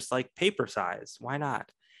 I was just like, paper size, why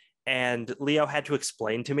not? And Leo had to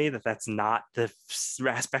explain to me that that's not the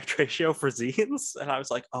aspect ratio for zines, and I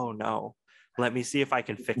was like, oh no, let me see if I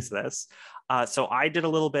can fix this. So I did a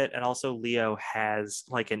little bit, and also Leo has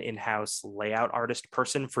like an in-house layout artist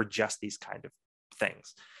person for just these kind of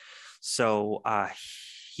things. So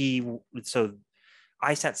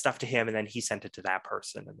I sent stuff to him and then he sent it to that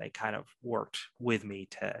person, and they kind of worked with me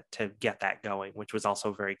to get that going, which was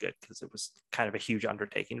also very good because it was kind of a huge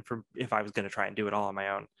undertaking for if I was going to try and do it all on my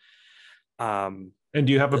own. And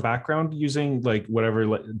do you have a background using like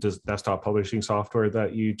whatever desktop publishing software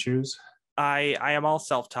that you choose? I am all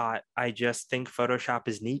self-taught. I just think Photoshop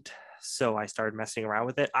is neat. So I started messing around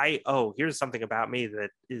with it. Here's something about me that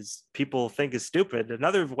is people think is stupid.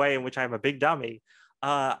 Another way in which I'm a big dummy.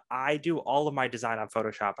 I do all of my design on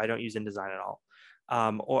Photoshop. I don't use InDesign at all.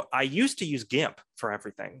 Or I used to use GIMP for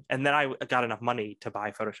everything. And then I got enough money to buy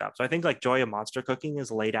Photoshop. So I think like Joy of Monster Cooking is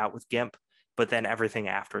laid out with GIMP, but then everything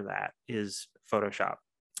after that is Photoshop.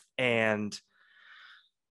 And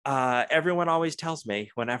everyone always tells me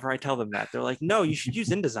whenever I tell them that, they're like, no, you should use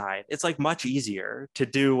InDesign. It's like much easier to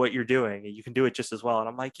do what you're doing and you can do it just as well. And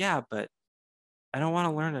I'm like, yeah, but I don't want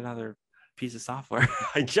to learn another piece of software.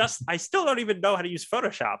 I still don't even know how to use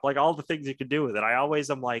Photoshop, like all the things you could do with it. I always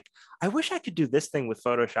am like, I wish I could do this thing with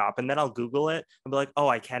Photoshop, and then I'll Google it and be like, oh,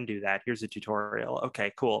 I can do that. Here's a tutorial.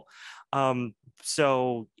 Okay, cool.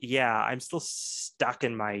 So yeah, I'm still stuck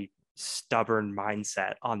in my stubborn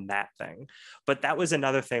mindset on that thing. But that was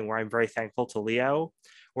another thing where I'm very thankful to Leo,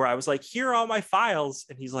 where I was like, here are all my files,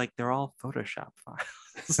 and he's like, they're all Photoshop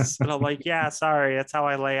files. And I'm like, yeah, sorry, that's how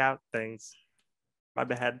I lay out things. My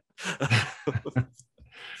bad.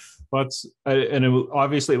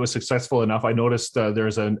 Obviously it was successful enough. I noticed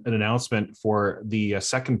there's an announcement for the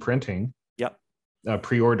second printing. Yep.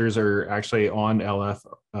 Pre-orders are actually on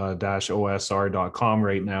lf-osr.com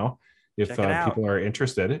right now if people are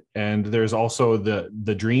interested. And there's also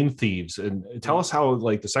the Dream Thieves. And tell us how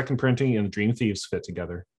like the second printing and the Dream Thieves fit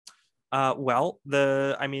together. Well, we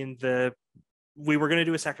were going to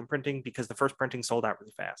do a second printing because the first printing sold out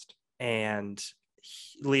really fast, and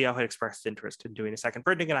Leo had expressed interest in doing a second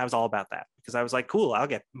printing, and I was all about that because I was like, cool, I'll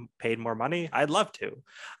get paid more money. I'd love to.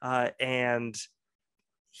 And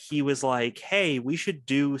he was like, hey, we should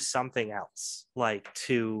do something else like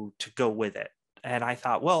to go with it. And I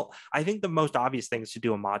thought, well, I think the most obvious thing is to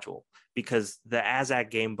do a module, because the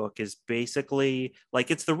AZAG game book is basically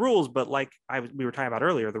like, it's the rules, but like we were talking about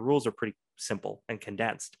earlier, the rules are pretty simple and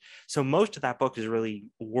condensed. So most of that book is really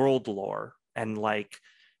world lore and like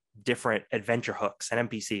different adventure hooks and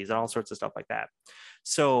NPCs and all sorts of stuff like that.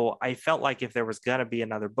 So I felt like if there was going to be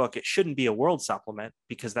another book, it shouldn't be a world supplement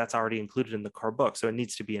because that's already included in the core book. So it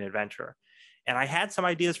needs to be an adventure. And I had some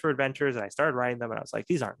ideas for adventures and I started writing them and I was like,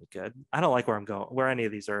 these aren't good. I don't like where any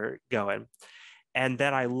of these are going. And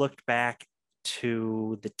then I looked back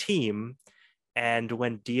to the team And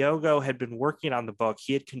when Diogo had been working on the book,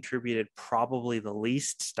 he had contributed probably the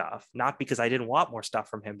least stuff, not because I didn't want more stuff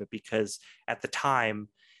from him, but because at the time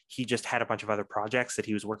he just had a bunch of other projects that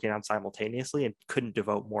he was working on simultaneously and couldn't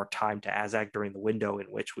devote more time to Azag during the window in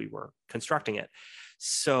which we were constructing it.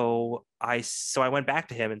 So I went back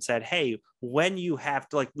to him and said, hey, when you have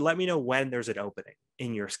to, like, let me know when there's an opening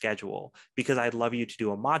in your schedule, because I'd love you to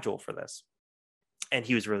do a module for this. And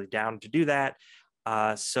he was really down to do that.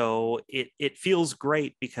 So it feels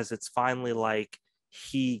great because it's finally like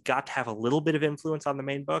he got to have a little bit of influence on the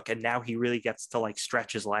main book, and now he really gets to like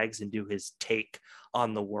stretch his legs and do his take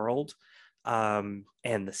on the world and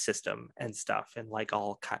the system and stuff, and like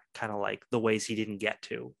all kind of like the ways he didn't get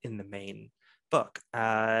to in the main book.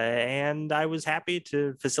 And I was happy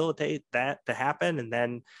to facilitate that to happen. And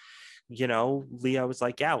then, you know, Leo was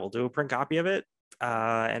like, yeah, we'll do a print copy of it.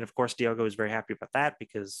 And of course, Diogo was very happy about that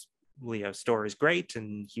because Leo's story is great,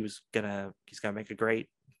 and he's gonna make a great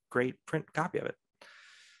print copy of it.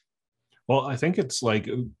 Well, I think it's like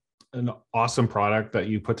an awesome product that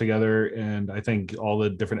you put together, and I think all the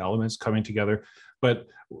different elements coming together. But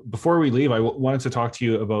before we leave, I wanted to talk to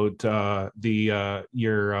you about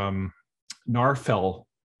your Narfell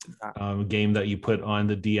game that you put on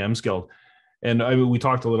the DMs Guild. And we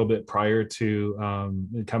talked a little bit prior to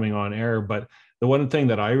coming on air, but the one thing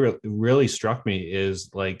that really struck me is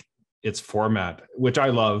like its format, which I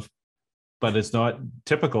love, but it's not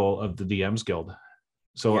typical of the DMs Guild.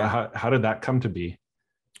 So yeah. How did that come to be?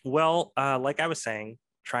 Well, like I was saying,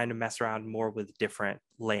 trying to mess around more with different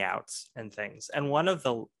layouts and things. And one of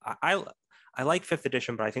the, I like 5th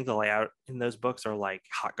edition, but I think the layout in those books are like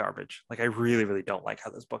hot garbage. Like I really, really don't like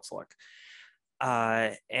how those books look.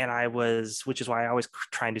 Which is why I always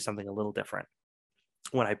try and do something a little different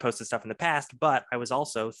when I posted stuff in the past. But I was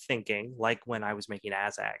also thinking, like when I was making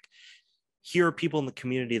Azag, here are people in the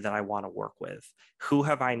community that I want to work with. Who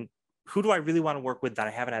do I really want to work with that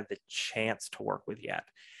I haven't had the chance to work with yet?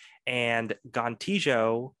 And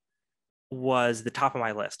Gontijo was the top of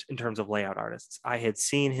my list in terms of layout artists. I had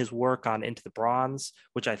seen his work on Into the Bronze,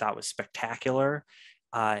 which I thought was spectacular.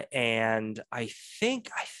 And I think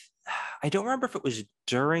I don't remember if it was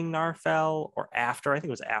during Narfell or after. I think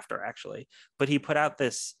it was after, actually. But he put out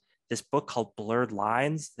this book called Blurred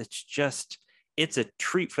Lines that's just, it's a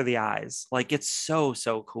treat for the eyes. Like it's so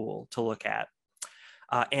cool to look at.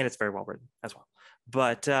 And it's very well written as well.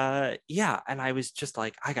 But yeah, and I was just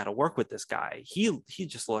like, I got to work with this guy. He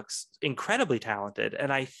just looks incredibly talented.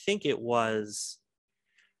 And I think it was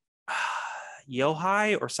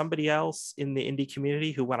Yohai or somebody else in the indie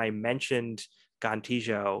community who, when I mentioned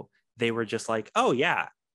Gontijo, they were just like, oh yeah,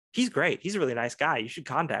 he's great. He's a really nice guy. You should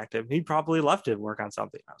contact him. He'd probably love to work on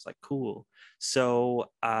something. I was like, cool. So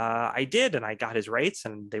I did, and I got his rates,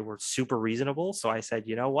 and they were super reasonable. So I said,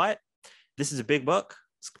 you know what? This is a big book.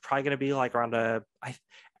 It's probably going to be like around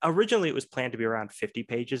originally it was planned to be around 50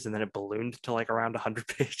 pages, and then it ballooned to like around 100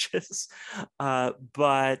 pages.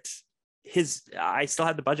 But I still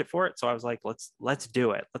had the budget for it. So I was like, let's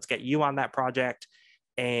do it. Let's get you on that project.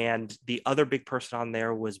 And the other big person on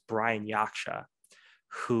there was Brian Yaksha,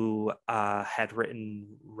 who had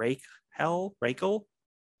written Rakel,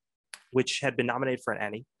 which had been nominated for an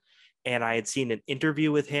Annie. And I had seen an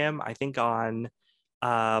interview with him, I think on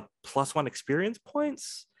 +1 Experience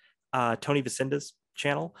Points, Tony Vicinda's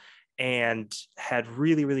channel, and had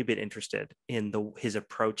really been interested in his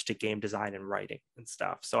approach to game design and writing and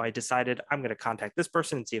stuff. So I decided I'm going to contact this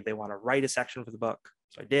person and see if they want to write a section for the book.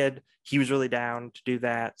 So I did. He was really down to do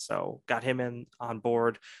that. So got him on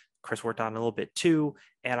board. Chris worked on a little bit too.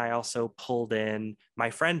 And I also pulled in my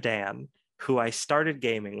friend Dan, who I started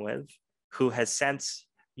gaming with, who has since,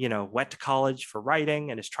 went to college for writing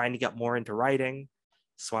and is trying to get more into writing.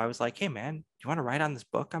 So I was like, hey man, do you want to write on this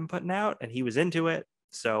book I'm putting out? And he was into it.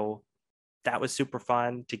 So that was super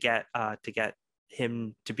fun to get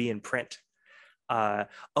him to be in print.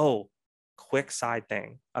 Quick side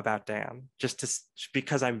thing about Dan, just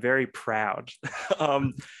because I'm very proud.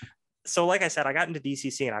 So like I said, I got into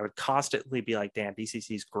DCC and I would constantly be like, Dan,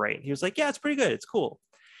 DCC is great. And he was like, yeah, it's pretty good. It's cool.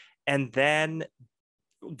 And then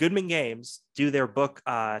Goodman Games do their book,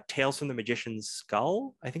 Tales from the Magician's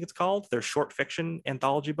Skull, I think it's called, their short fiction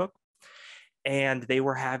anthology book. And they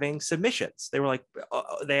were having submissions. They were like,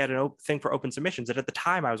 they had a thing for open submissions. And at the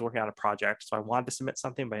time I was working on a project, so I wanted to submit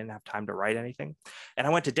something, but I didn't have time to write anything. And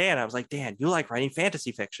I went to Dan. I was like, Dan, you like writing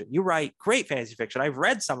fantasy fiction. You write great fantasy fiction. I've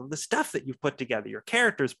read some of the stuff that you've put together. Your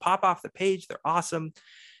characters pop off the page. They're awesome.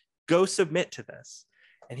 Go submit to this.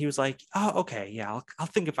 And he was like, oh, okay, yeah, I'll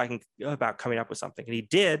think if I can about coming up with something. And he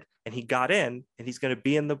did, and he got in, and he's going to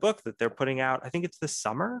be in the book that they're putting out. I think it's this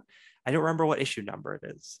summer. I don't remember what issue number it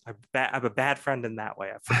is. I'm a bad friend in that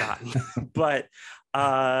way. I've forgotten.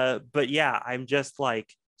 but yeah, I'm just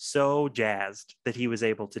like so jazzed that he was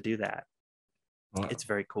able to do that. Wow. It's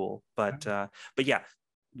very cool. But yeah,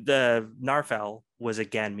 the Narfell was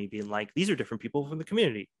again me being like, these are different people from the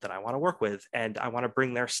community that I want to work with, and I want to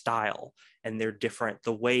bring their style and their different,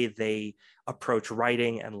 the way they approach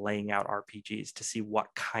writing and laying out RPGs to see what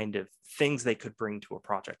kind of things they could bring to a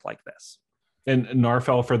project like this. And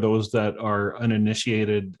Narfell, for those that are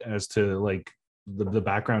uninitiated as to like the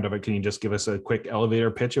background of it, can you just give us a quick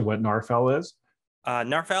elevator pitch of what Narfell is?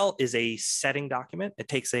 Narfell is a setting document. It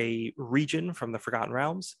takes a region from the Forgotten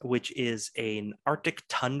Realms, which is an Arctic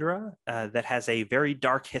tundra that has a very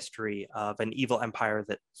dark history of an evil empire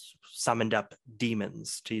that summoned up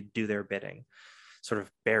demons to do their bidding, sort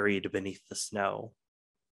of buried beneath the snow.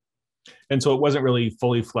 And so it wasn't really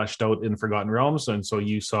fully fleshed out in Forgotten Realms, and so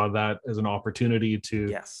you saw that as an opportunity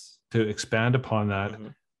to expand upon that. Mm-hmm.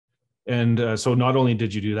 And so not only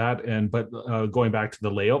did you do that, but going back to the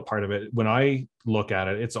layout part of it, when I look at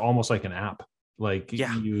it, it's almost like an app. Like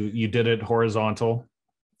you did it horizontal,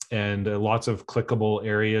 and lots of clickable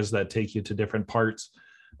areas that take you to different parts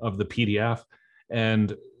of the PDF.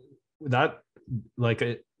 And that,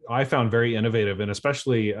 like, I found very innovative, and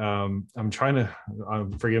especially I'm trying to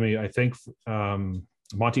forgive me. I think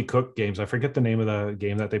Monte Cook Games. I forget the name of the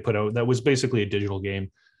game that they put out. That was basically a digital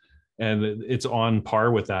game. And it's on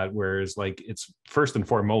par with that, whereas like it's first and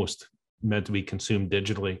foremost meant to be consumed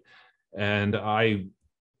digitally. And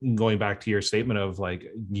going back to your statement of like,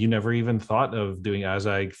 you never even thought of doing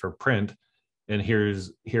ASAG for print. And here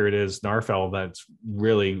it is, Narfell, that's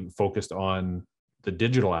really focused on the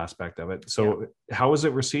digital aspect of it. So how was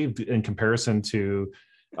it received in comparison to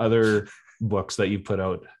other books that you put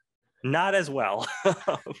out? Not as well.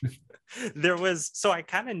 So I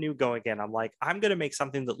kind of knew going in, I'm like, I'm going to make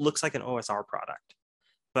something that looks like an OSR product,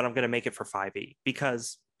 but I'm going to make it for 5e,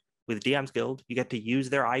 because with DM's Guild, you get to use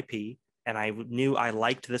their IP. And I knew I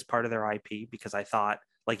liked this part of their IP because I thought,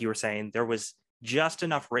 like you were saying, there was just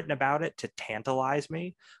enough written about it to tantalize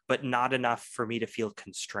me, but not enough for me to feel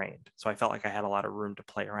constrained. So I felt like I had a lot of room to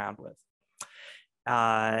play around with.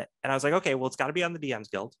 And I was like, okay, well, it's got to be on the DM's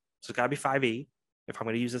Guild. So it's got to be 5e if I'm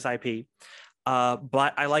going to use this IP.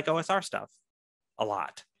 But I like OSR stuff a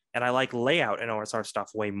lot. And I like layout and OSR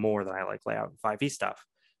stuff way more than I like layout and 5e stuff.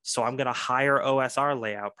 So I'm going to hire OSR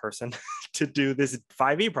layout person to do this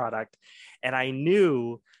 5e product. And I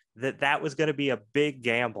knew that was going to be a big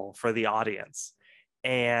gamble for the audience.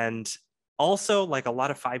 And also, like a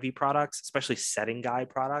lot of 5e products, especially setting guide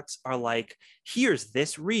products, are like, here's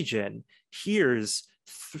this region, here's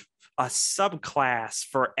a subclass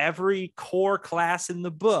for every core class in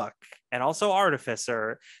the book, and also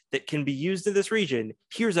artificer that can be used in this region.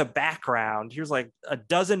 Here's a background. Here's like a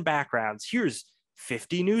dozen backgrounds. Here's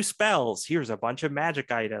 50 new spells. Here's a bunch of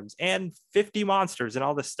magic items and 50 monsters and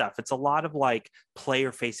all this stuff. It's a lot of like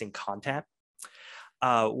player-facing content.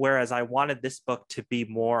 Whereas I wanted this book to be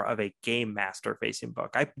more of a game master facing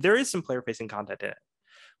book. There is some player facing content in it,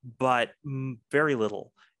 but very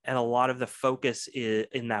little. And a lot of the focus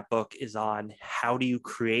in that book is on how do you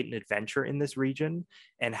create an adventure in this region,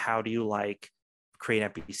 and how do you like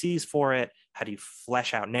create NPCs for it? How do you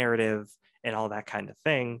flesh out narrative and all that kind of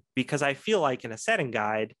thing? Because I feel like in a setting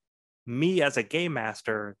guide, me as a game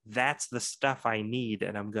master, that's the stuff I need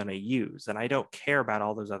and I'm going to use. And I don't care about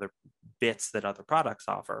all those other bits that other products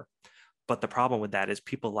offer. But the problem with that is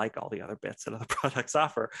people like all the other bits that other products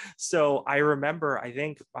offer. So I remember, I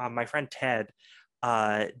think my friend Ted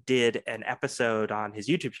did an episode on his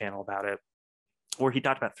YouTube channel about it, where he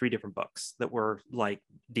talked about 3 different books that were like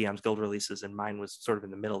DM's Guild releases, and mine was sort of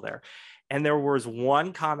in the middle there. And there was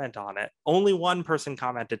one comment on it. Only one person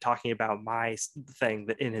commented talking about my thing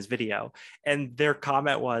that in his video. And their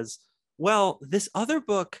comment was, well, this other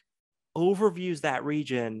book overviews that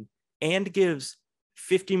region and gives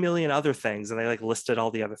 50 million other things. And they like listed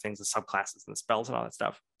all the other things, the subclasses and the spells and all that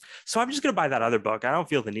stuff. So I'm just going to buy that other book. I don't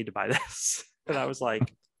feel the need to buy this. And I was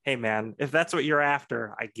like, hey man, if that's what you're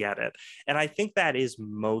after, I get it. And I think that is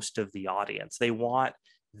most of the audience. They want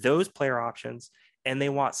those player options, and they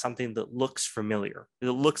want something that looks familiar. It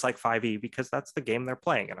looks like 5e because that's the game they're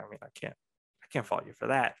playing. And I mean, I can't fault you for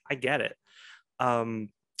that. I get it.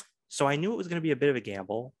 So I knew it was going to be a bit of a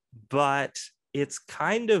gamble, but it's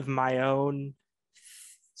kind of my own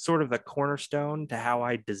sort of the cornerstone to how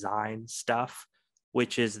I design stuff,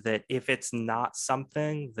 which is that if it's not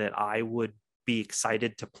something that I would be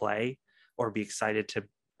excited to play or be excited to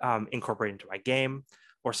incorporate into my game,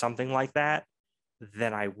 or something like that,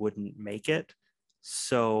 then I wouldn't make it.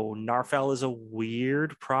 So Narfell is a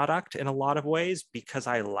weird product in a lot of ways because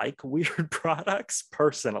I like weird products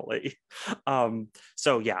personally.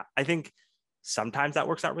 So yeah, I think sometimes that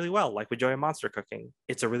works out really well, like with Joy and Monster Cooking.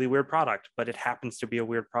 It's a really weird product, but it happens to be a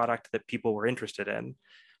weird product that people were interested in.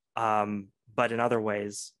 But in other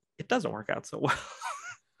ways, it doesn't work out so well.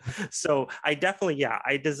 So I definitely, yeah,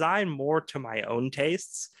 I design more to my own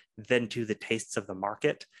tastes than to the tastes of the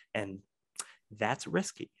market. And that's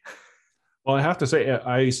risky. Well, I have to say,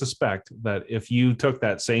 I suspect that if you took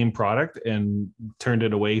that same product and turned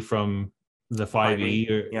it away from the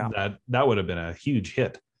 5e, yeah, that would have been a huge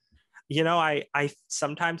hit. You know, I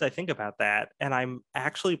sometimes I think about that, and I'm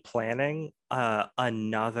actually planning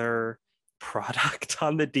another product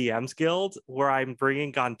on the DMs Guild where I'm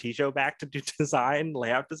bringing Gontijo back to do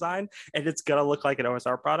layout design, and it's gonna look like an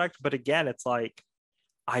OSR product. But again, it's like,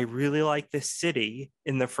 I really like this city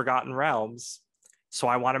in the Forgotten Realms, so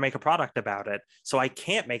I want to make a product about it. So I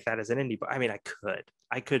can't make that as an indie, but I mean,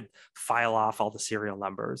 I could file off all the serial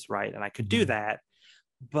numbers, right? And I could do that,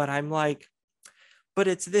 but I'm like, but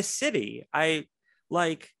it's this city. I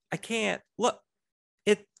can't look.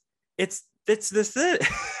 It's this city.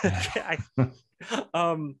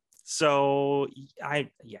 So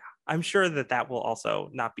I'm sure that will also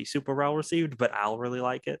not be super well received, but I'll really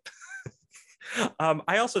like it.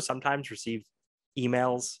 I also sometimes receive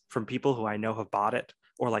emails from people who I know have bought it,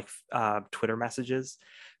 or like Twitter messages,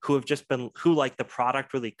 who have just been, who like the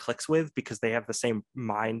product really clicks with because they have the same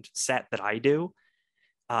mindset that I do.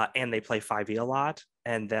 And they play 5e a lot.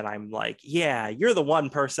 And then I'm like, yeah, you're the one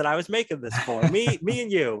person I was making this for. me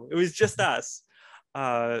and you. It was just us.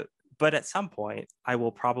 But at some point, I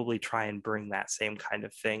will probably try and bring that same kind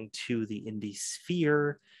of thing to the indie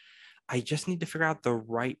sphere. I just need to figure out the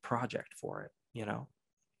right project for it, you know?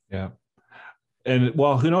 Yeah. And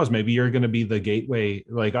well, who knows, maybe you're going to be the gateway.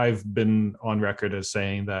 Like, I've been on record as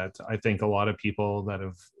saying that I think a lot of people that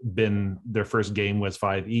have been, their first game was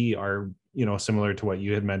 5e are, you know, similar to what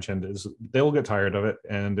you had mentioned, is they will get tired of it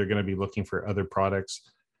and they're going to be looking for other products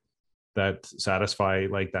that satisfy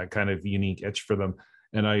like that kind of unique itch for them.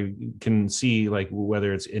 And I can see, like,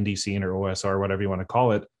 whether it's indie scene or OSR, whatever you want to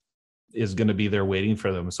call it, is going to be there waiting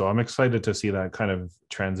for them. So I'm excited to see that kind of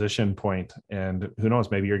transition point. And who knows,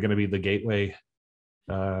 maybe you're going to be the gateway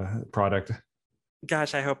product.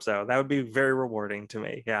 Gosh, I hope so. That would be very rewarding to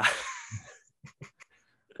me. Yeah.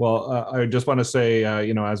 Well, I just want to say,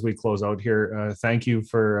 you know, as we close out here, thank you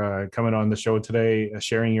for coming on the show today,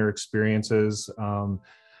 sharing your experiences,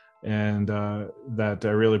 and that I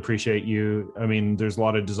really appreciate you. I mean, there's a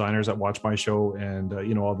lot of designers that watch my show, and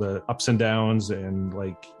you know, all the ups and downs, and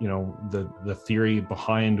like, you know, the theory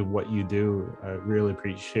behind what you do. I really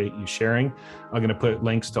appreciate you sharing. I'm going to put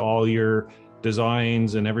links to all your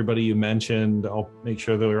designs and everybody you mentioned. I'll make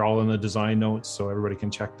sure that they're all in the design notes so everybody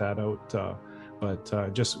can check that out.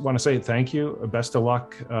 But just want to say thank you. Best of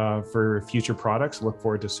luck for future products. Look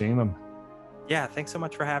forward to seeing them. Yeah, thanks so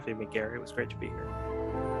much for having me, Gary. It was great to be here.